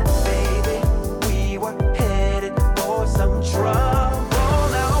eye, baby, we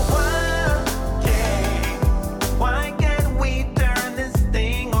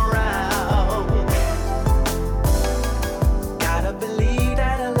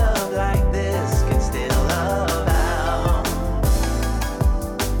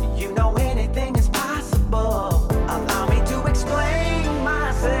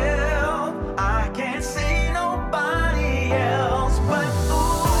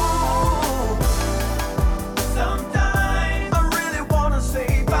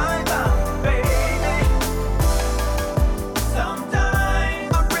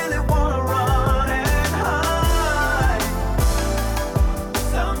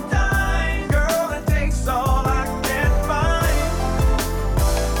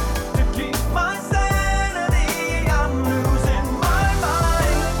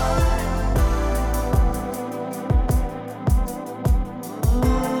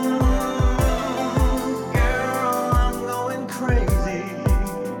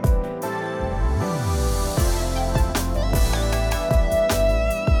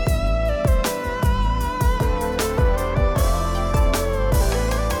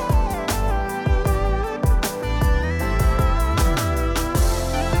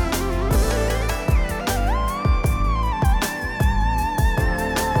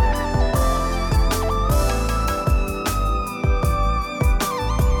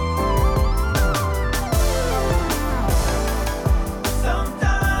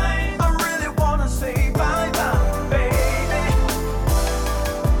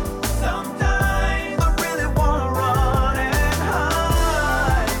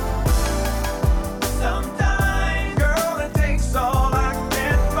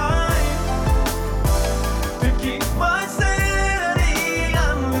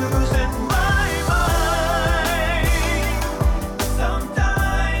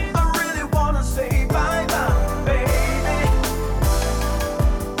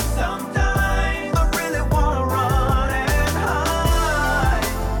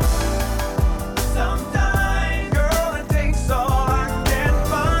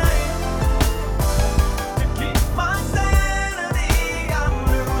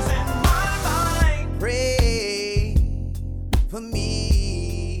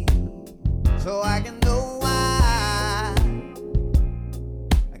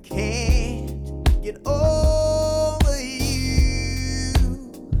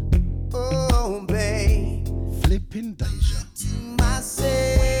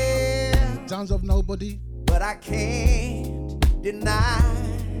Sounds of Nobody. But I can't deny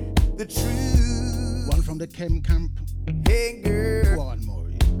the truth. One from the Chem Camp. Hey girl, go on,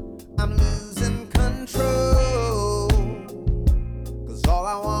 Maury. I'm losing control. 'Cause all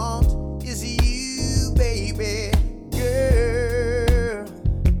I want is you, baby, girl.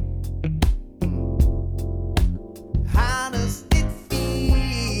 How does it feel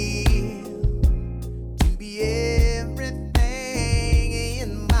to be everything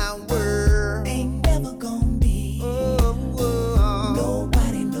in my world? Ain't never gonna be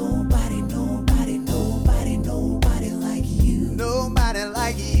nobody, nobody, nobody, nobody, nobody like you. Nobody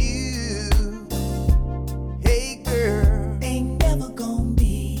like you. Hey girl, ain't never gonna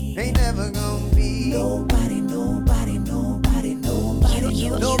be nobody, nobody, nobody, nobody. You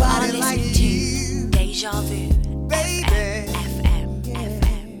nobody are like listening you, to Deja Vu. baby.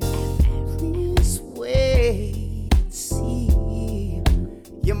 Please wait and see.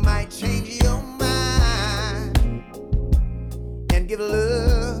 You might change your mind and give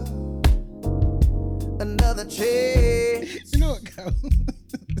love another chance. You know what, Cal?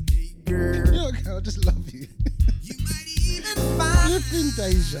 Girl, You know what, Cal? I just love you. Flipping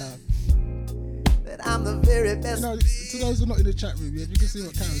Deja. that I'm the very best. You know, to those who are not in the chat room, yeah, you can see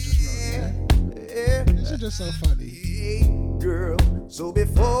what Carol just wrote, yeah? It's just so funny. Hey, girl, so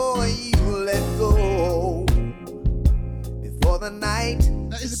before you let go, before the night,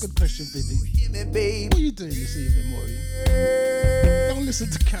 That is a good question, Bibi. hear me, babe. What are you doing this evening, Maury? Don't listen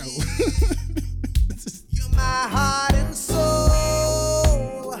to Carol. You're my heart and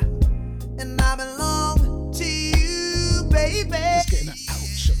soul, and I belong to you, baby. Just getting an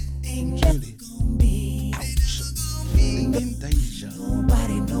ouch. Really. Ouch. Flipping Deja.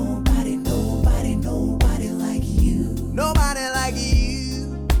 Nobody, nobody, nobody, nobody like you. Nobody like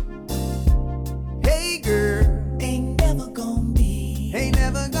you. Hey, girl, Ain't never gonna be ain't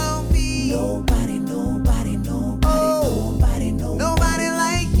never gonna be nobody, nobody, nobody, nobody, nobody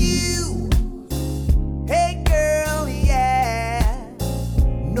like you. Hey, girl, yeah.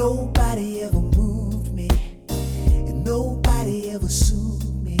 Nobody ever moved me, and nobody ever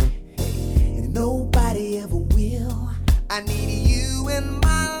soothed me, and nobody ever will. I need you in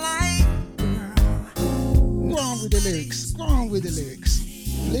my life. Go on with the lyrics. Go on with the lyrics.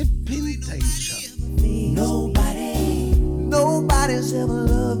 Flipping Deja. Nobody's ever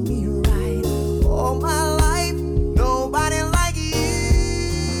loved me right all my life. Nobody like you.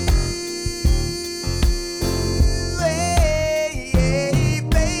 Hey, hey,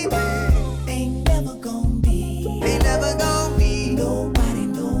 baby. Ain't never gonna be Ain't never gonna be nobody,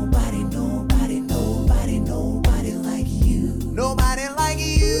 nobody, nobody, nobody, nobody like you. nobody like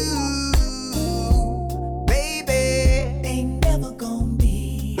you, baby. Ain't never gonna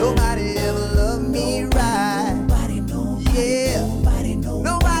be Nobody ever loved me right. nobody, nobody, Yeah. nobody,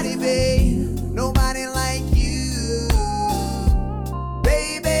 Nobody, babe. Nobody like you,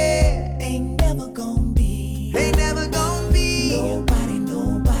 baby. ain't never gonna be Ain't never gonna be nobody,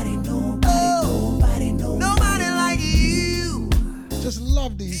 nobody, nobody, nobody, nobody like you, Just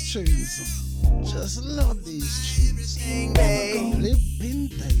love these tunes. Just love these tunes. babe. Flipping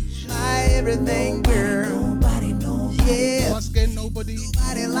Deja. My everything, girl. nobody, nobody. Yeah. Once again, nobody.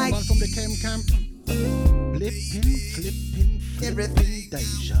 like One from the Chem Camp. Flipping Everything.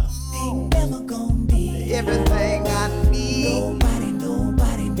 Deja. Ain't never gonna be Everything I need. nobody,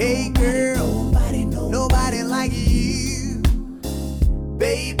 nobody, Hey, girl. nobody, nobody. Nobody like you,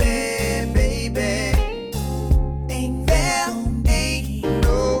 baby, baby. Ain't There ain't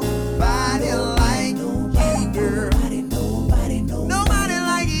nobody like you, girl. nobody, nobody, Nobody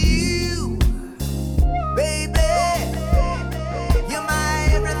like you, baby. You're my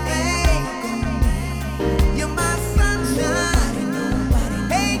everything. You're my sunshine.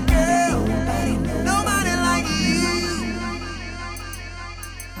 Hey, girl. Nobody like you.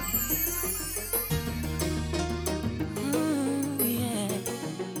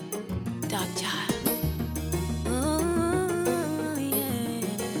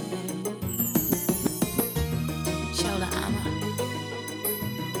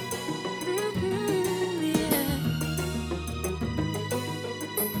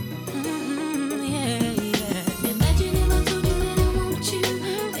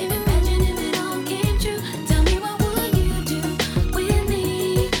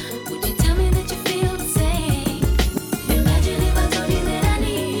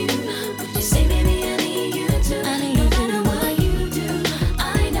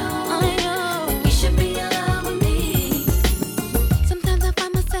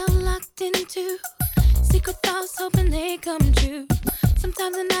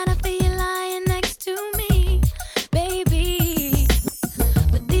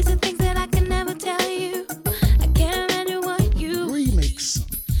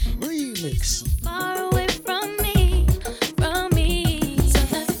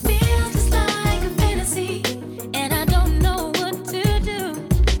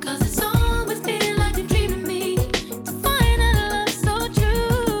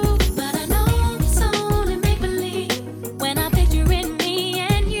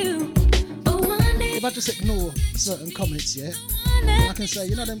 certain comments, yeah. And I can say,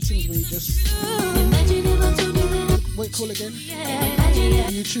 you know them things when you just what you call again?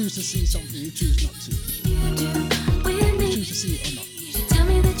 And you choose to see something, you choose not to. You choose to see it or not.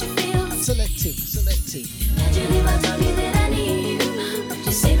 Selective. Selective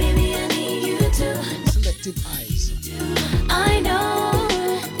eyes. I know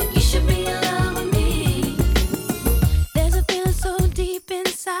that you should be in love with me. There's a feeling so deep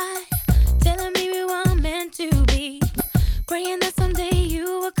inside, telling me we weren't meant to be. Praying that someday you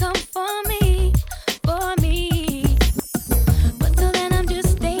will come for me, for me. But till then I'm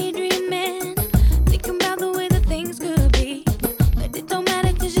just daydreaming, thinking about the way that things could be. But it don't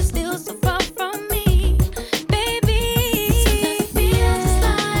matter 'cause you're still so far from me, baby. Sometimes it feels just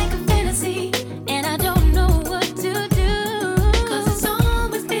like a fantasy, and I don't know what to do. 'Cause it's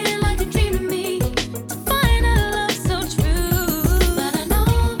always feeling like a dream to me, to find a love so true. But I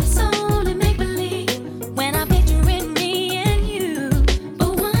know it's only make-believe when I picture it, me and you.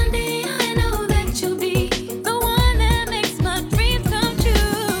 But one day I know that you'll be the one that makes my dreams come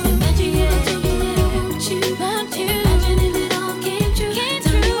true. Imagine if I told you that I want you. Imagine if it all came true.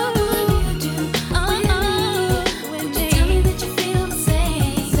 Tell me what would you do with me? Would you tell me that you feel the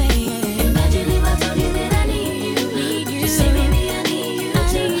same? Imagine if I told you that I need you. You say, baby, I need you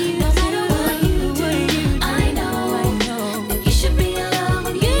too. No matter what you do, I know that you should be in love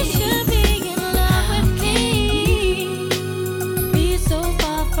with me. You should be in love with me. Be so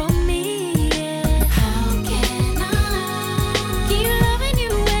far from me, yeah. How can I keep loving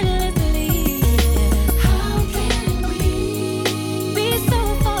you endlessly? How can we be so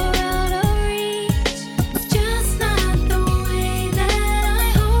far out of reach? It's just not the way that I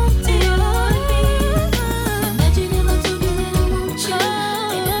hoped it would be. Imagine if I told you that I want you.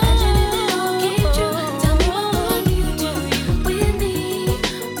 Imagine if it all came true. Tell me what would you do with me?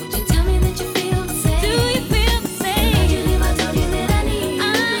 Would you tell me that you feel the same? Do you feel the same? Imagine if I told you that I need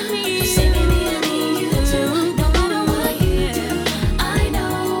you. You say, baby, I need you too. No matter what you do, I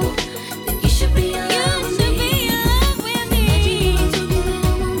know that you should be in love with me. Imagine if I told you that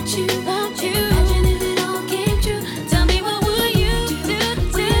I want you. Imagine if it all came true. Tell me what would you do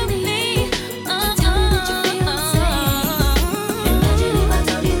to me? Tell me that you feel the same. Imagine if I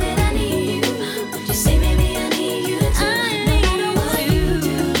told you that I need you. Would you say, baby, I need you too? No matter what you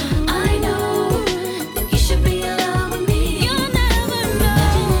do, I know that you should be in love with me. You'll never know.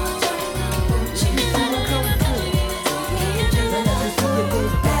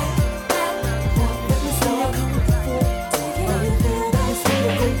 Imagine if I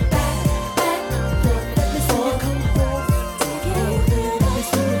told you that I want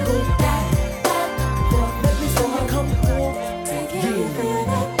you.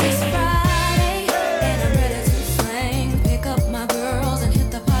 It's Friday and I'm ready to swing. Pick up my girls and hit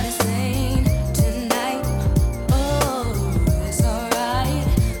the party scene tonight. Oh, it's alright.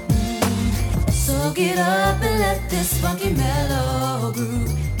 So get up and let this funky mellow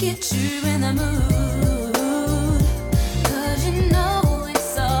groove get you in the mood. 'Cause you know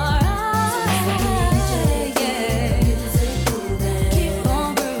it's alright. Yeah. Keep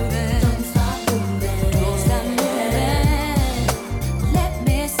on grooving. Don't stop moving. Don't stop moving. Let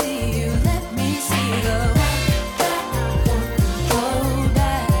me see you. Let me see you go back. Go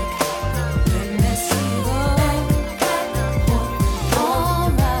back. Let me see you go back.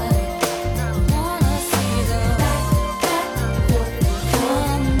 Alright. I wanna see you go back.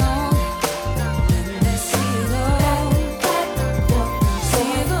 Come on. Let me see you go back. See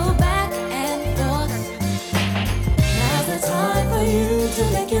you go back and forth. Now's the time for you to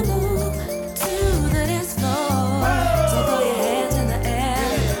make your move to the dance floor. So throw your hands in the air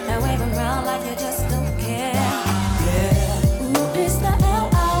and wave around like you just don't care. Yeah. Ooh, it's the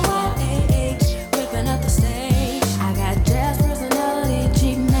LIYAH ripping up the stage. I got jazz personality, G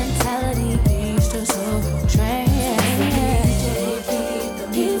mentality, beast to soul train.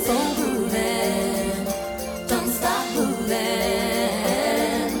 Keep on grooving. Don't stop moving.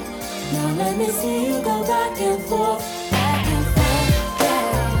 Now let me see you go back and forth, back and forth, back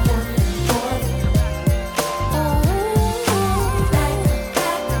and forth. Oh, back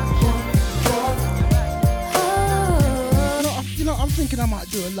and forth. Oh. You know, I'm thinking I might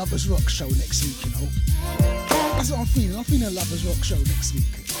do a Lovers Rock show next week, you know. That's what I'm feeling. I'm feeling a Lovers Rock show next week.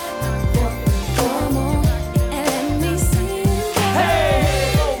 Come on and let me see you go.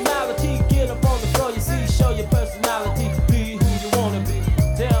 Hey, normality, get up on the floor, you see, show your personality, be who you wanna be.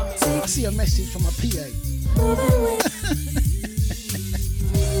 Tell me. I see a message from a PA. Moving with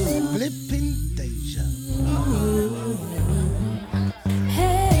Flipping Deja.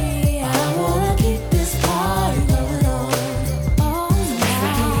 Hey, I wanna keep this party going on all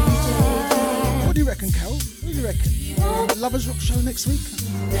night. What do you reckon, Carol? What do you reckon? next week.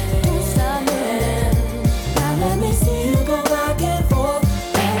 Now let me see you go back and forth,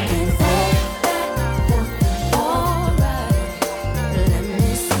 back and forth. Alright, let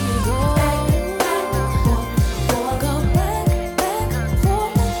me see you go back, go back,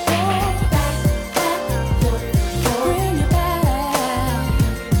 forth, bring it back,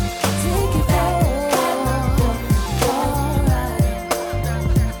 take it forward.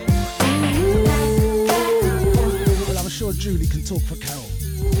 Well, I'm sure Julie can talk for Carol.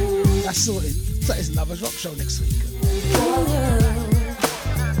 That's sorted. So it's Lovers Rock Show next week.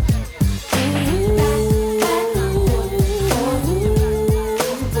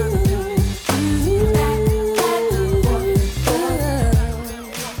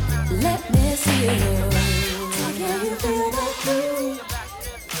 Let me see you. Can you feel that groove?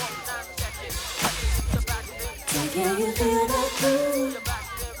 Can you feel that groove?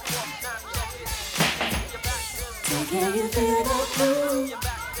 Can you feel that groove?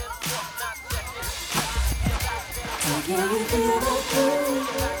 Can you feel that groove?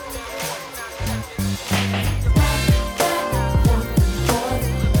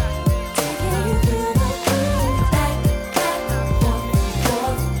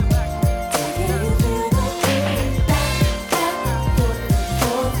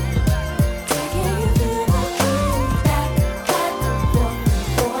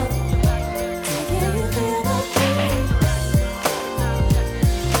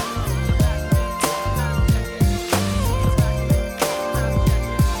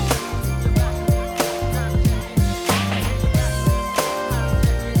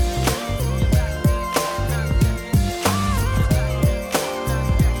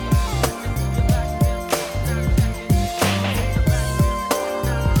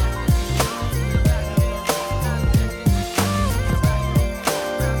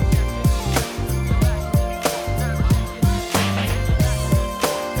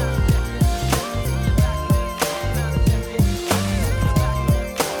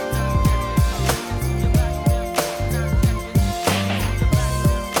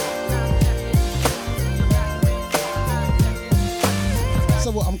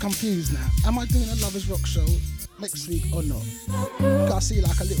 Confused now. Am I doing a Lovers Rock Show next week or not? I see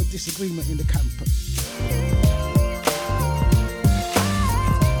like a little disagreement in the camp.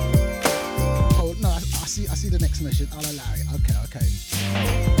 Oh no, I see the next message. I'll allow it. Okay.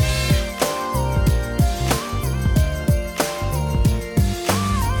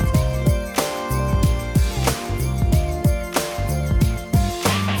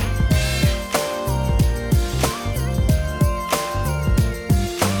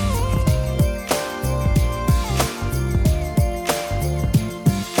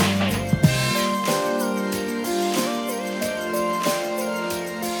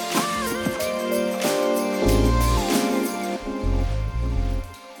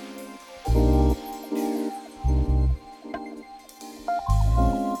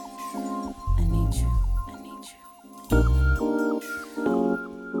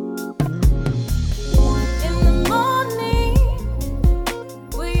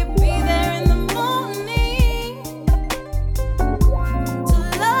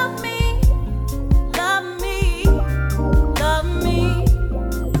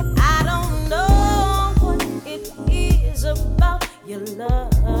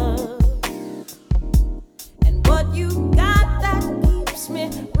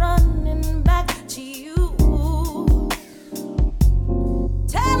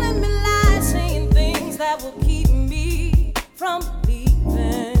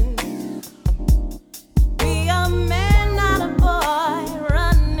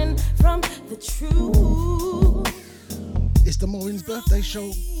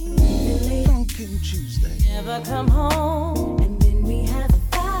 Show Funkin Tuesday. Never come home and then we have a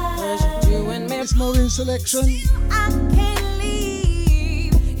fight. It's Maureen selection. I can't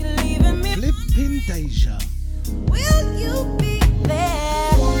leave. You're leaving me. Flipping Deja. Will you be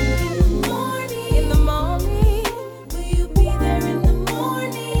there in the morning? In the morning. Will you be there in the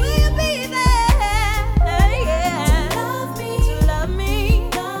morning? Will you be there? Yeah. To love me. To love me.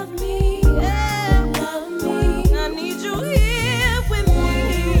 Love me. Yeah. Love me. I need you here.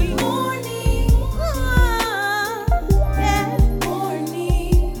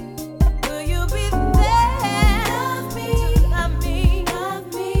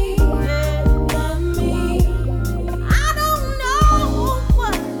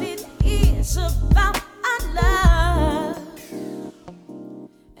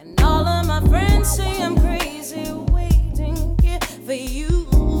 Say I'm crazy waiting here for you.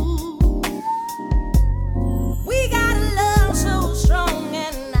 We got a love so strong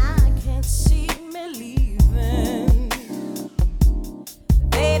and I can't see me leaving.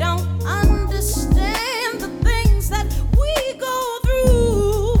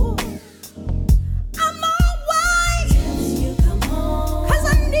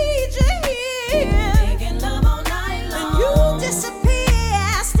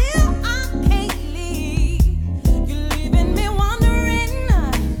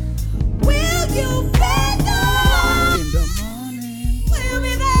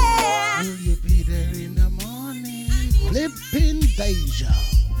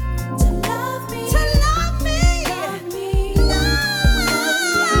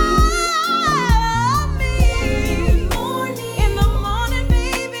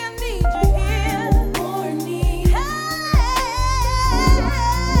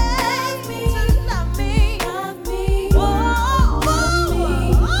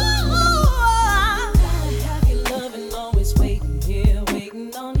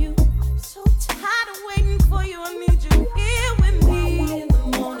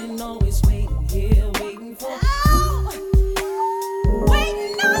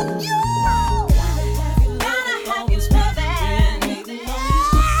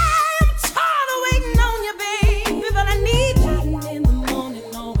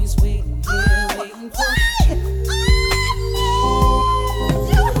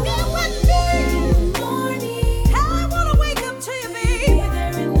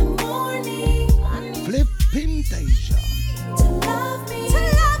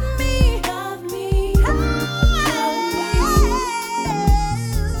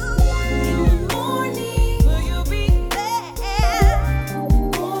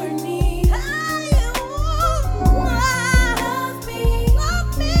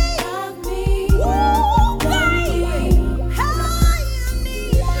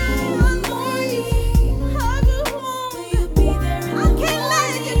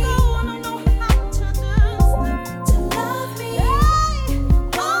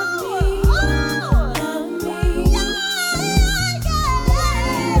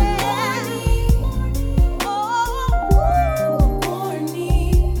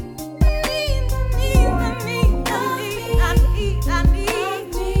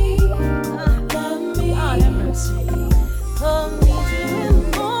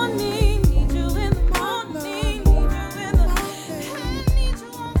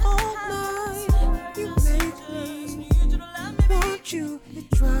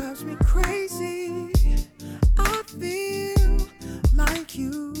 drives me crazy. I feel like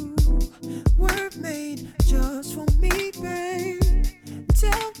you were made just for me, babe.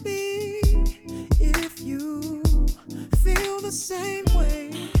 Tell me if you feel the same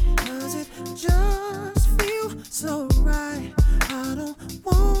way. Does it just feel so right? I don't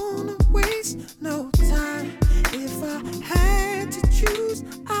wanna waste no time. If I had to choose,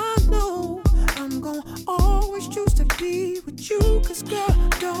 I know I'm gonna always choose to be with you. Cause girl,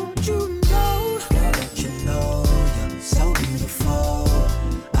 don't you know? Girl, don't you know you're so beautiful?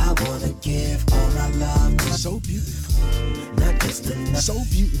 I wanna give all my love to you. So beautiful. Not just enough. So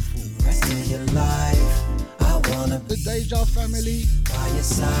beautiful. The rest of your life, I wanna The Deja family. by your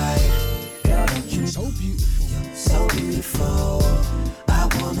side. Girl, don't you So beautiful. you're so beautiful? I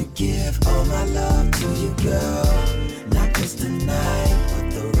wanna give all my love to you, girl. Not just tonight,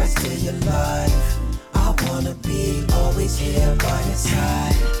 but the rest of your life. I wanna be always here by your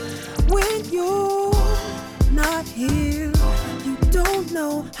side. When you're not here, you don't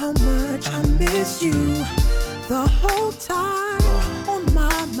know how much I miss you. The whole time on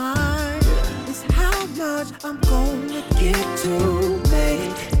my mind is how much I'm gonna get to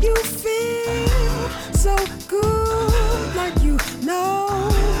make you feel so good. Like you know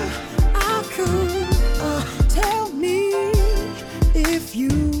I could. Tell me if you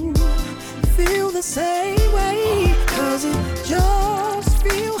feel the same way. Cause it just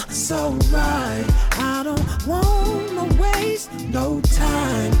feels so right. I don't wanna waste no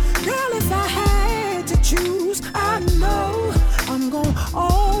time. Girl, if I had to choose, I know I'm gonna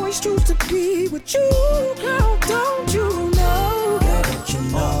always choose to be with you. Girl, don't you know? Girl, don't you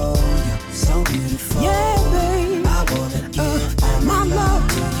know you're so beautiful? Yeah, babe. I wanna give all my love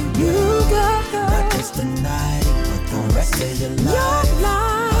to you, You got not just tonight, but the rest of your life. your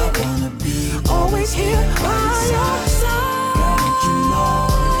life. I wanna be Always here by your side. Girl, don't you know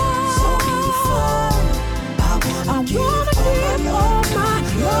you're so beautiful? I wanna give all my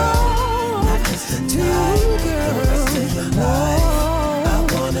love, not just tonight, but the rest of your life. I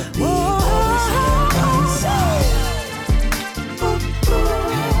wanna be always here by your side.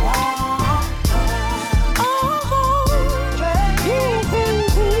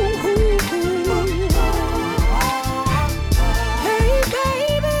 Hey,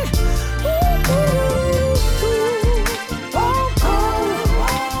 baby.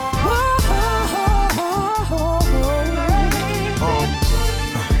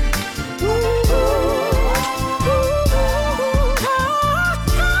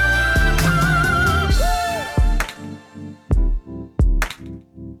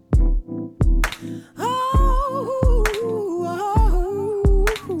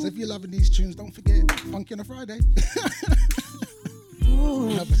 So if you're loving these tunes, don't forget Funky on a Friday.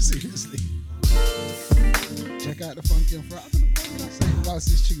 No, but seriously. Check out the Funky on Friday. I don't know what can I say whilst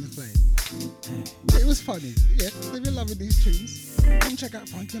this tune is playing. It was funny. Yeah, if you're loving these tunes, come check out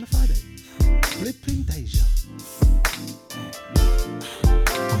Funky on a Friday. Flipping Deja.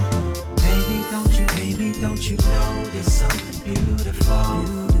 Baby, don't you know there's something beautiful,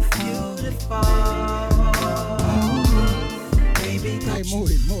 beautiful. Baby, Hey, don't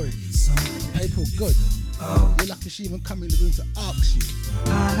you Maureen. Hey, Paul, good. You're lucky she even come in the room to ask you.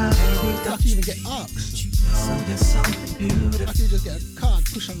 baby, Lucky you even get asked. know there's something beautiful. Lucky you just get a card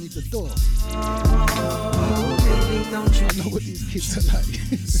pushed underneath the door. Baby, don't you I know what these kids are like.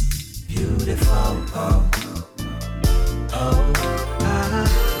 beautiful?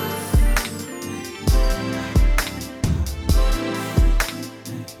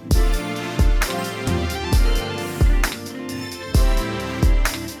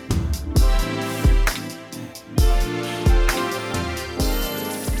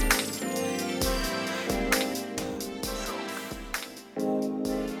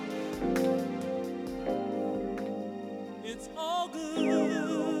 It's all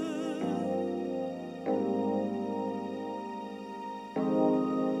good.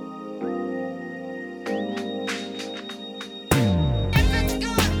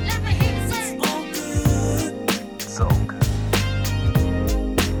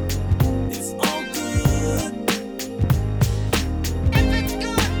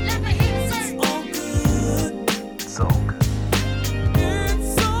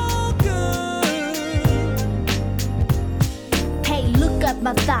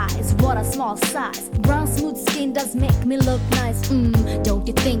 My thighs, what a small size. Brown smooth skin does make me look nice. Don't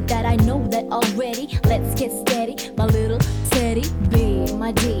you think that I know that already? Let's get steady, my little teddy bear,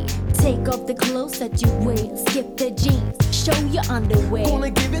 my dear. Take off the clothes that you wear, skip the jeans, show your underwear.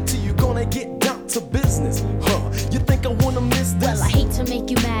 Gonna give it to you, gonna get dumped. to business. You think I wanna miss this? Well, I hate to make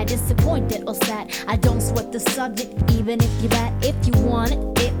you mad, disappointed or sad. I don't sweat the subject, even if you're bad. If you want it,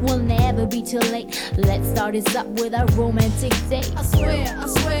 it will never be too late. Let's start this up with a romantic date. I swear,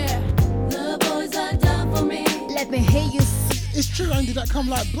 the boys are down for me. Let me hear you. It's true, Andy, that come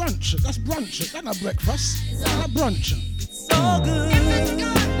like brunch. That's brunch, that's not breakfast. That brunch. So good.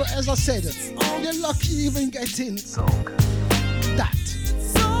 But as I said, you're lucky you even get in. So good. That.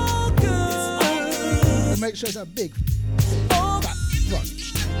 So good. We'll make sure it's a big fat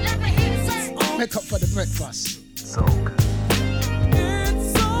brunch. Make up for the breakfast. So good.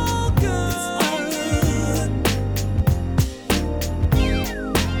 It's so good.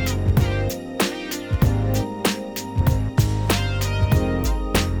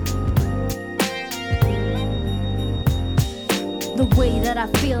 The way that I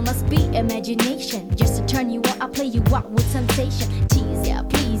feel must be imagination. Just to turn you on, I play you out with temptation. Tease ya,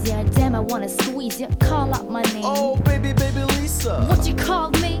 please ya, damn I wanna squeeze ya. Call out my name. Oh, baby Lisa. What you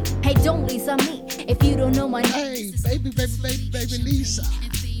call me? Hey, don't Lisa me. If you don't know my name. Hey, baby Lisa.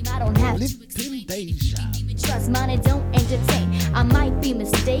 I don't have Lippin' Deja. trust, money don't entertain. I might be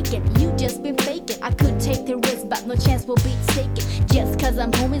mistaken, you just been faking. I could take the risk, but no chance will be taken. Just cause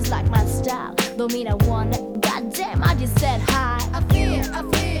I'm home is like my style. Don't mean I want it. Goddamn, I just said hi. I fear.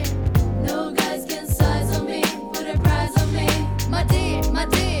 No guys can size on me, put a price on me. My dear,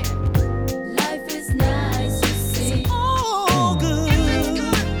 life is nice, you see. All good.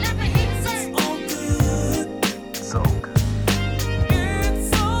 Let me hear you say. All good. So good.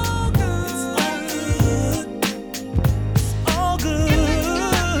 It's all good. It's all good.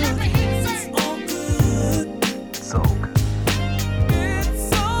 Let me hear you say. All good. So good.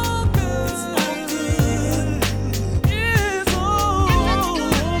 It's all good. It's all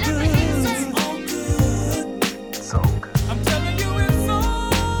good. So good. I'm telling you, it's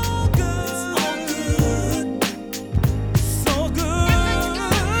all good. So good.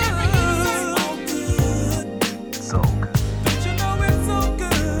 So good. Don't you know it's so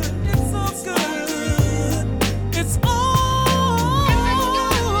good? It's so good. It's all good.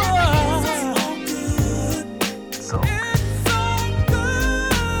 So good.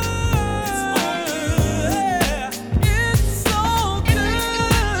 It's so good. It's so good.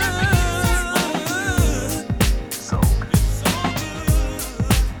 So good.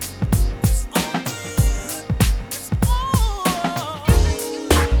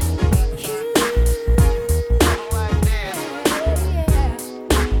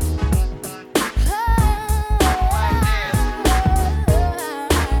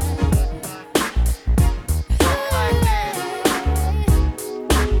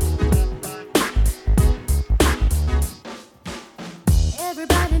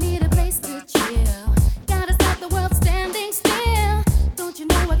 Everybody need a place to chill. Gotta stop the world standing still. Don't you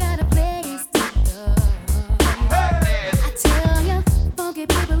know I got a place to go? I tell ya, funky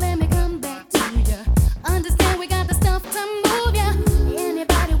people, let me come back to ya. Understand we got the stuff to move ya.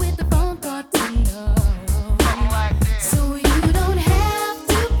 Anybody with the phone got to know. So you don't have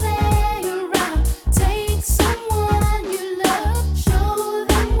to play around. Take someone you love, show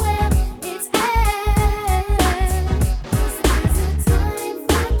them where it's at. This is a time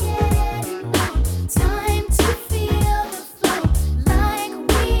for getting on, time to feel the flow like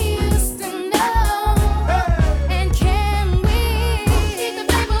we used to know. And can we keep the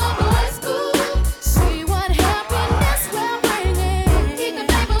paper boys cool? See what happiness we're bringing. Keep the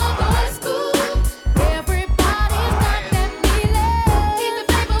paper boys cool. Everybody's got that feeling. Keep the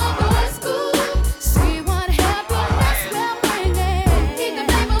paper boys cool. See what happiness we're bringing. Keep the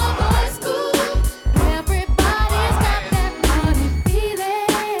paper boys cool. Everybody's got that funny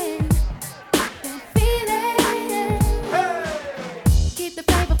feeling. Keep the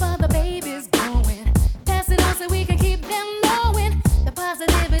paper for the babies going. Pass it on so we can keep them knowing the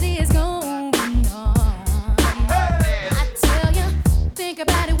positivity is going on. I tell ya, think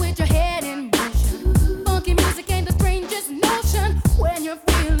about it with your head in motion. Funky music ain't the strangest notion when you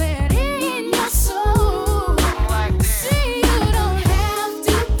feel it in your soul. See, you don't have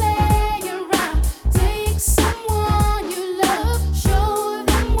to play around. Take someone you love, show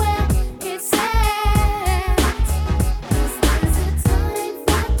them where it's at. This is a time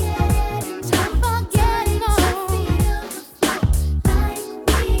for getting on. Feel the flow like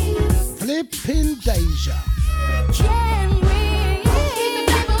we used to. Lippin' Deja. Can we keep the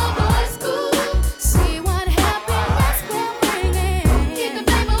paper boys cool?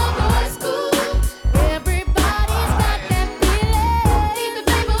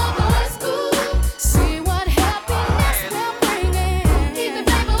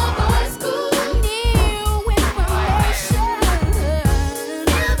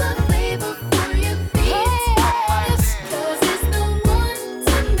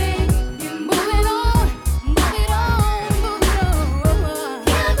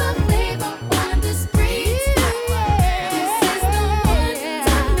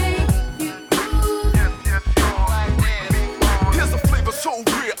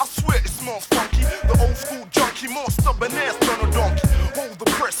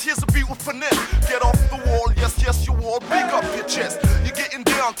 with finesse. Get off the wall, yes, yes, you all. Big up your chest. You're getting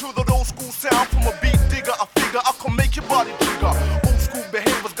down to the old school sound from a beat digger. I figure I can make your body bigger. Old school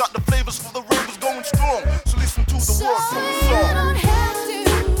behaviors got the flavors for the ravers going strong. So listen to the words from the song. You don't have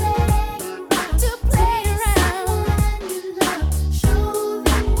to play around. Show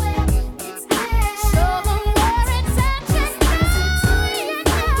them where it's at. Show them where it's at. Just know you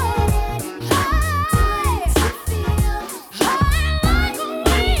know. High to feel. High like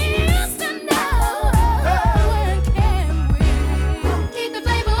we used to know. When can we keep the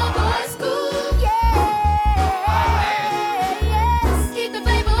flavor of boy school? Yeah. Yes. Keep the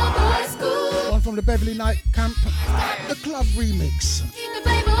flavor of boy school. One from the Beverly Night Camp, the club remix. Keep the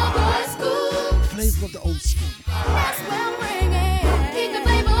flavor of boy school. Flavor of the old school. That's what I'm bringing. Keep the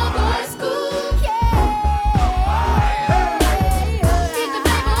flavor of boy school. Yeah. Keep the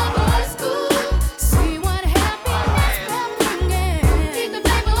flavor of boy school. See what happiness we're bringing. Keep the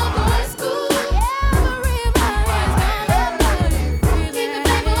flavor of boy school. Everybody's gonna love you. Keep the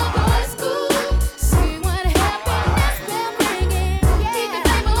flavor of boy school. See what happiness we're bringing. Keep the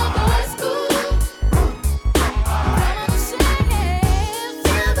flavor of boy school. Come on, sing it.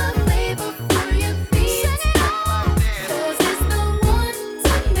 Feel the flavor for your feet. Sing it on. 'Cause it's the one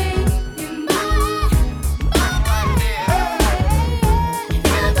to make you mine.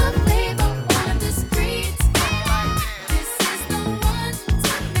 Feel the flavor on the streets. This is the one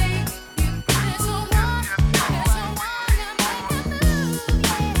to make you move. There's a one to make you move.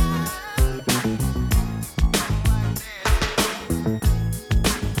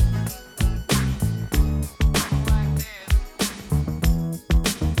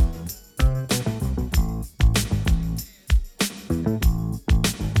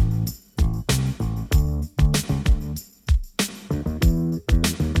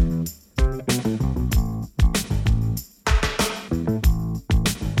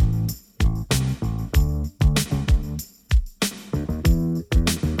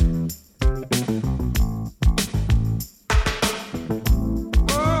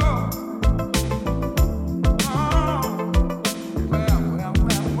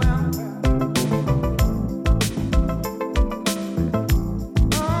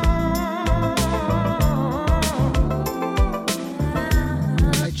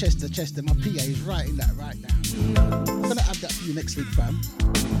 Hey Chester, my PA is writing that right now. I'm gonna have that for you next week, fam.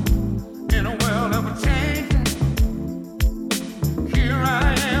 In a world of change, here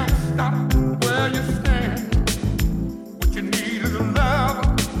I am, stop where you stand. What you need is a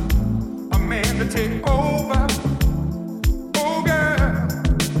lover, a man to take over. Oh girl,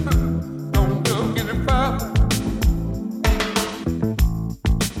 don't look any further.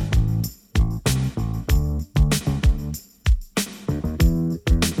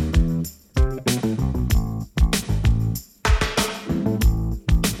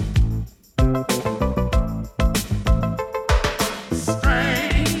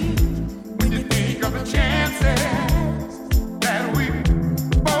 Strange when you think of the chances that we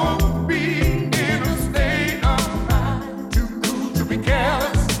both be in a state of mind. Too cool to be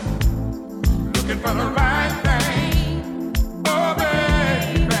careless, looking for the right thing. Oh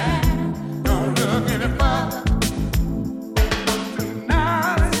baby, don't look any further.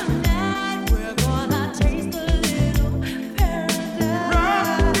 Tonight we're gonna taste a little paradise.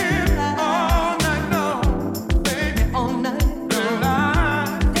 Rockin' all night long, baby, all night.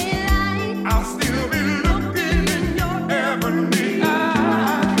 I'll still be looking in your ebony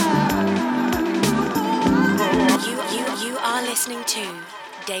eyes. You are listening to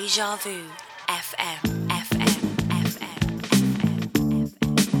Deja Vu FM.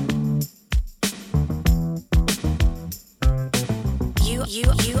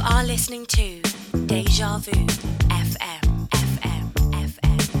 You are listening to Deja Vu FM.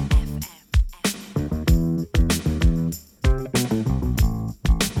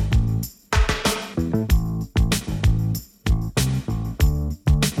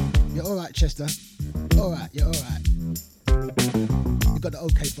 You're alright, Chester. Alright, you're alright. You got the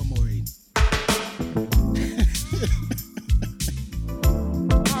okay for Maureen.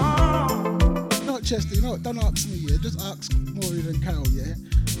 No, Chester, you know what? Don't ask me, yeah? Just ask Maureen and Carol, yeah?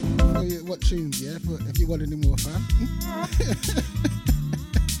 For what tunes, yeah? If you want any more, fam.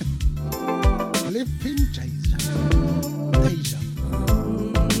 Live Pin Deja.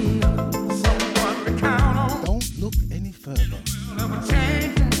 Don't look any further.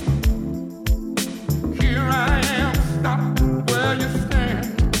 Here I am, stop where you stand.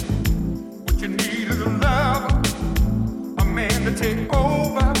 What you need is a lover, a man to take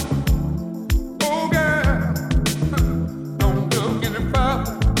over. Oh girl, don't look any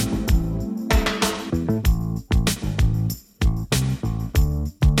further.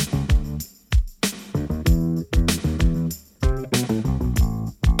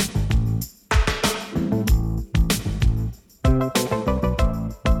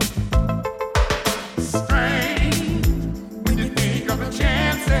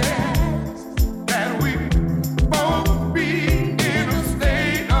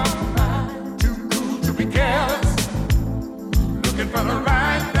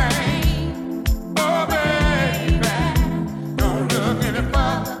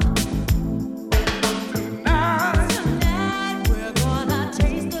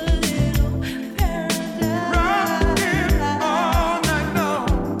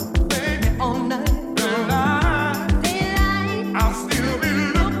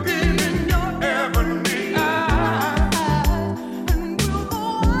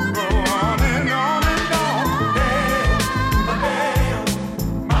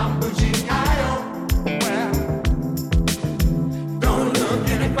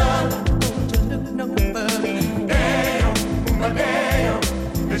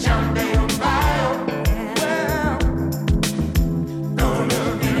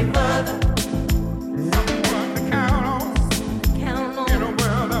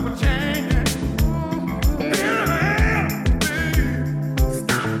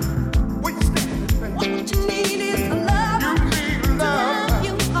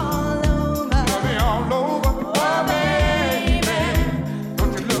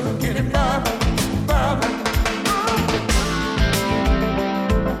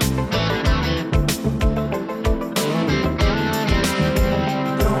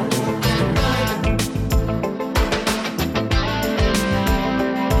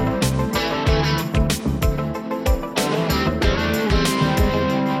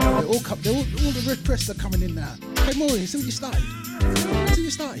 Griff Prester coming in now. Hey, Maureen, see what you started? See what you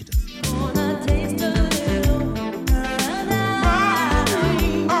started?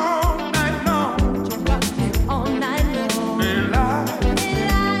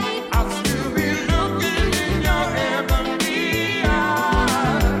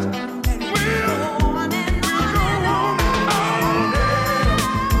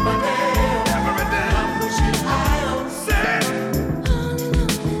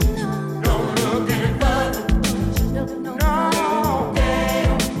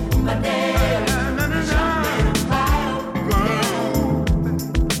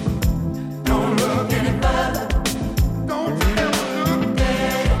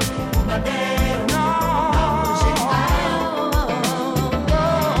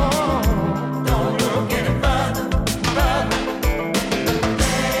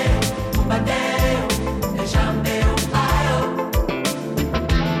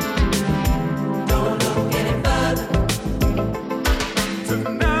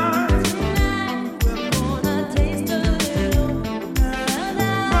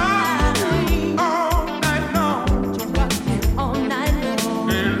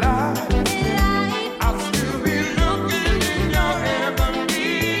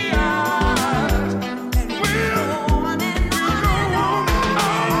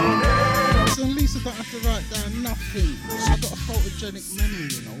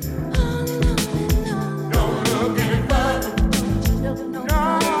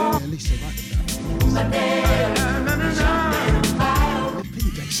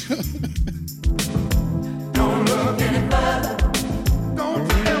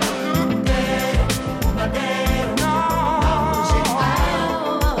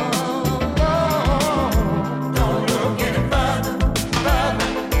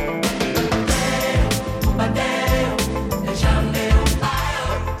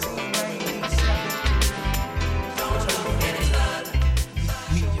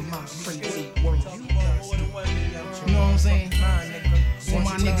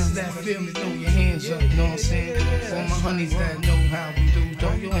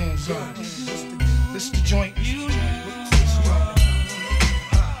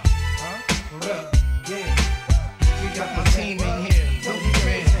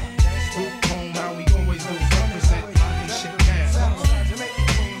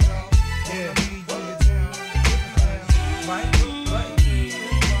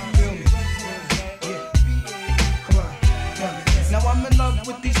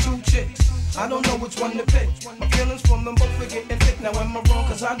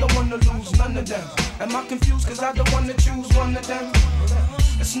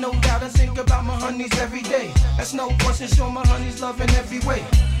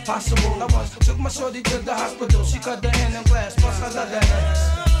 Shorty to the hospital, she cut the hand in glass, plus I love that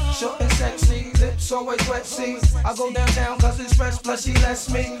ass. Short and sexy, lips always wet, see. I go downtown cause it's fresh, plus she lets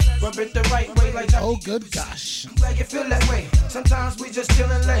me rub it the right way like oh good gosh. I'm glad you feel that way. Sometimes we just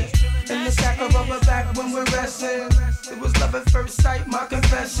chillin' late in the sack of rubber back when we're resting. It was love at first sight, my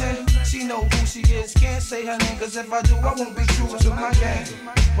confession. She know who she is, can't say her name, cause if I do, I won't be true to my game.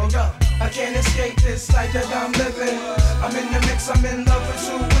 Well, yo, I can't escape this life that I'm living. I'm in the mix, I'm in love with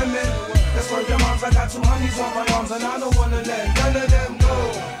two women. That's where the moms, I got two honeys on my arms, and I don't wanna let none of them go.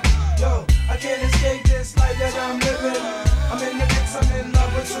 Yo, I can't escape this life that I'm living. I'm in the mix, I'm in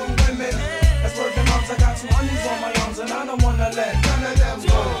love with two women. That's where the moms, I got two honeys on my arms, and I don't wanna let none of them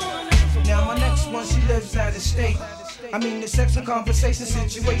go. Now my next one, she lives out of state. I mean the sex and conversation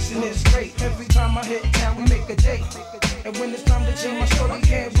situation is great. Every time I hit town, we make a date. And when it's time to chill, my shorty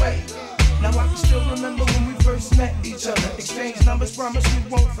can't wait. Now I can still remember when we first met each other. Exchange numbers, promise we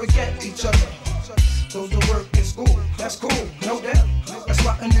won't forget each other. Go to work in school, that's cool, no doubt. That's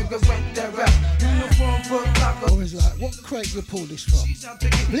why a nigga went that route. Uniform for locker. Always like, what crate you pull this from?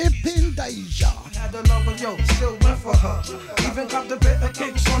 Flipping Deja. Had a lover, yo, still went for her. Even copped a bit of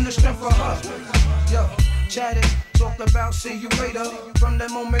kicks on the strength for her. Yo, chatted, talked about see you later. From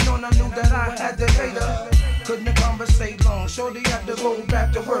that moment on, I knew that I had to hate her. Couldn't conversate long, shorty had to go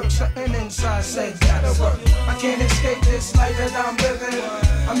back to work. Something inside said gotta work. I can't escape this life that I'm living.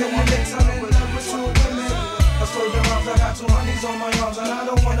 I'm in the mix, I'm in love with two women. I swear the moms, I got two honeys on my arms, and I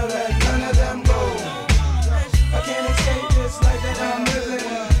don't wanna let none of them go. I can't escape this life that I'm living.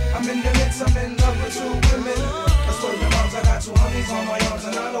 I'm in the mix, I'm in love with two women. I swear the moms, I got two honeys on my arms,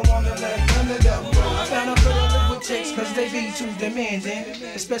 and I don't wanna let none of them go. I found I couldn't live with chicks, cause they be too demanding.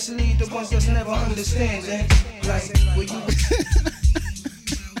 Especially the ones that's never understanding. Like, will you...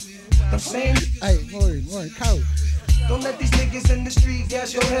 I'm saying... Hey, Maureen, Carol. Don't let these niggas in the street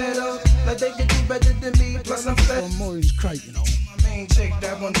gas your head up. Like they can do better than me, plus I'm fed. From Maureen's crate, you know. same chick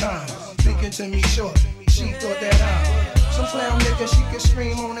that one time speaking to me short. She thought that I some clown nigga she could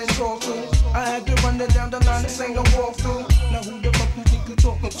scream on and talk to. I had to run her down the line, this ain't no walkthrough. Now who the fuck you think you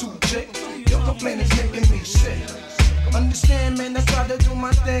talking to, chick? Your complaint is making me sick. Understand, man, I try to do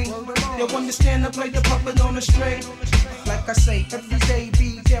my thing. You understand, I play the puppet on the string. Like I say, every day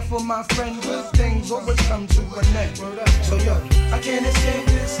be careful, my friend. Good things always come to an end. So yo, I can't escape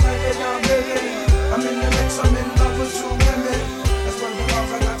this life that I'm living. I'm in the mix, I'm in love with two women. That's one of the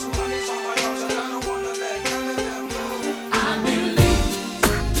songs I got 200 on my arms and I don't wanna let none of them know. I believe.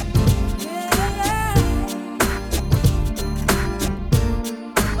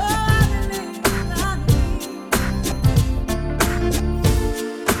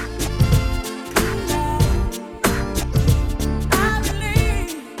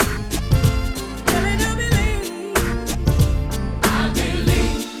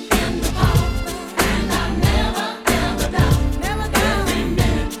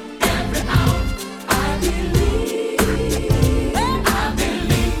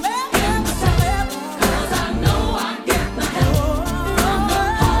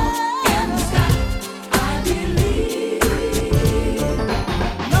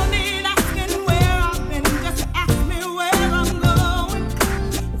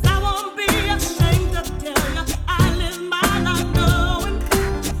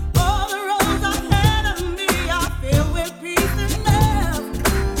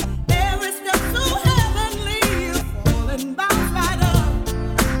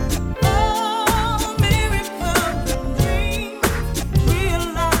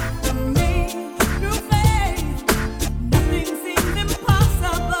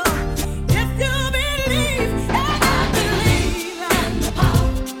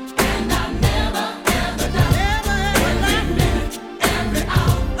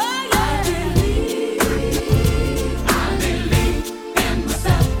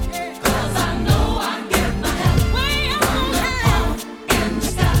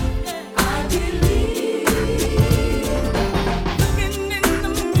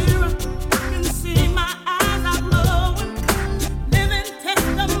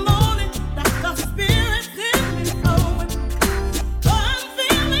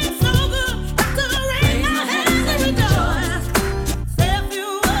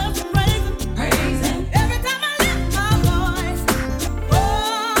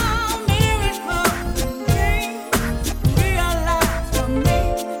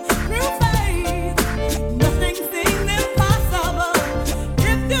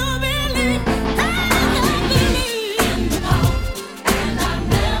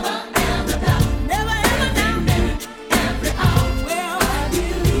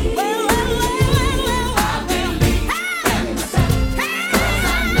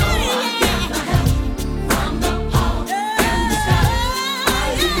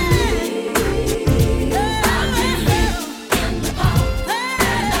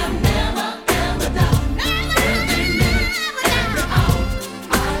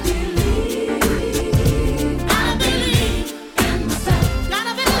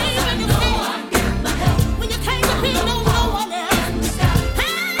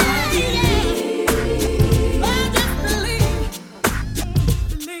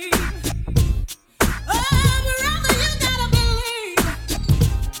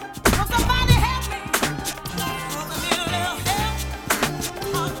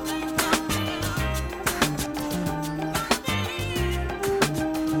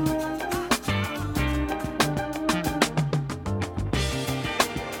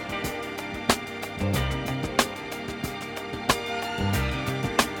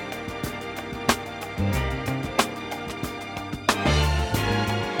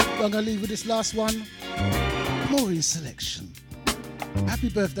 I'm going to leave with this last one. Maureen's selection. Happy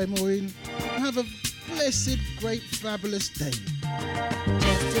birthday, Maureen. Have a blessed, great, fabulous day.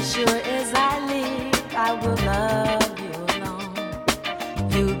 Just as sure as I live, I will love you alone.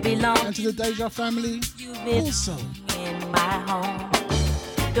 You belong. And to the Deja family, also. In my home.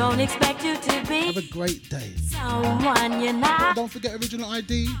 Don't expect you to be. Have a great day. Someone you're not. Don't forget original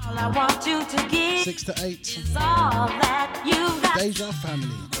ID. All I want you to give 6 to 8. is all that you've got. Deja family.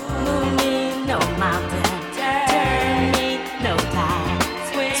 Move me, no mountain. Turn me, no tide.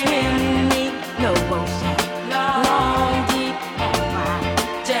 Swim me, no ocean. Long, deep, and wide.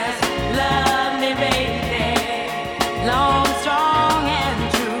 Just love me, baby. Long, strong, and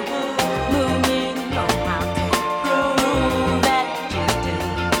true. Move me, no mountain. Prove that you do.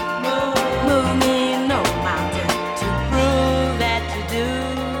 Move me, no mountain. To prove that you do.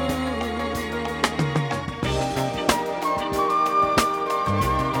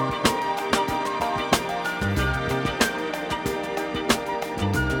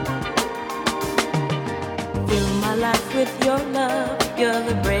 with your love. You're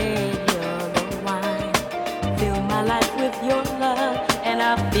the bread, you're the wine. Fill my life with your love, and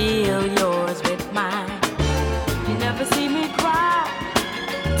I fill yours with mine. You never see me cry,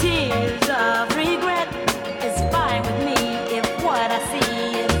 tears of regret. It's fine with me if what I see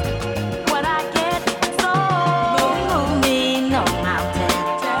is what I get. So move me no mountain,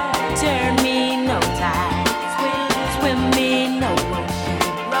 turn me no tide, swim me no ocean,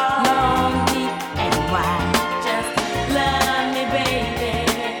 long, deep and wide. Just love me, baby,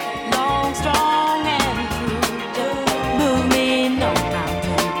 long, strong and true. Move me no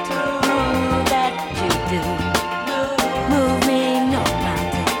mountain, prove that you do. Move me no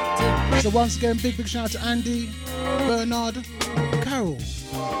mountain. So once again, big shout out to Andy, Bernard, Carol,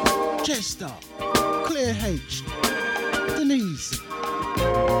 Chester, Claire H, Denise,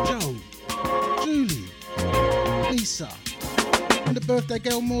 Joe, Julie, Lisa, and the birthday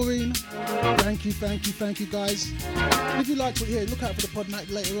girl Maureen. Thank you guys. And if you liked what you hear, look out for the pod night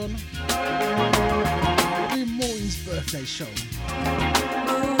later on. Doing Maureen's birthday show.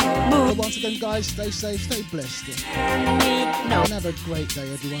 So once again guys, stay safe, stay blessed. And have a great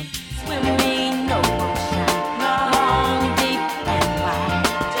day everyone. Swim me no ocean, long, deep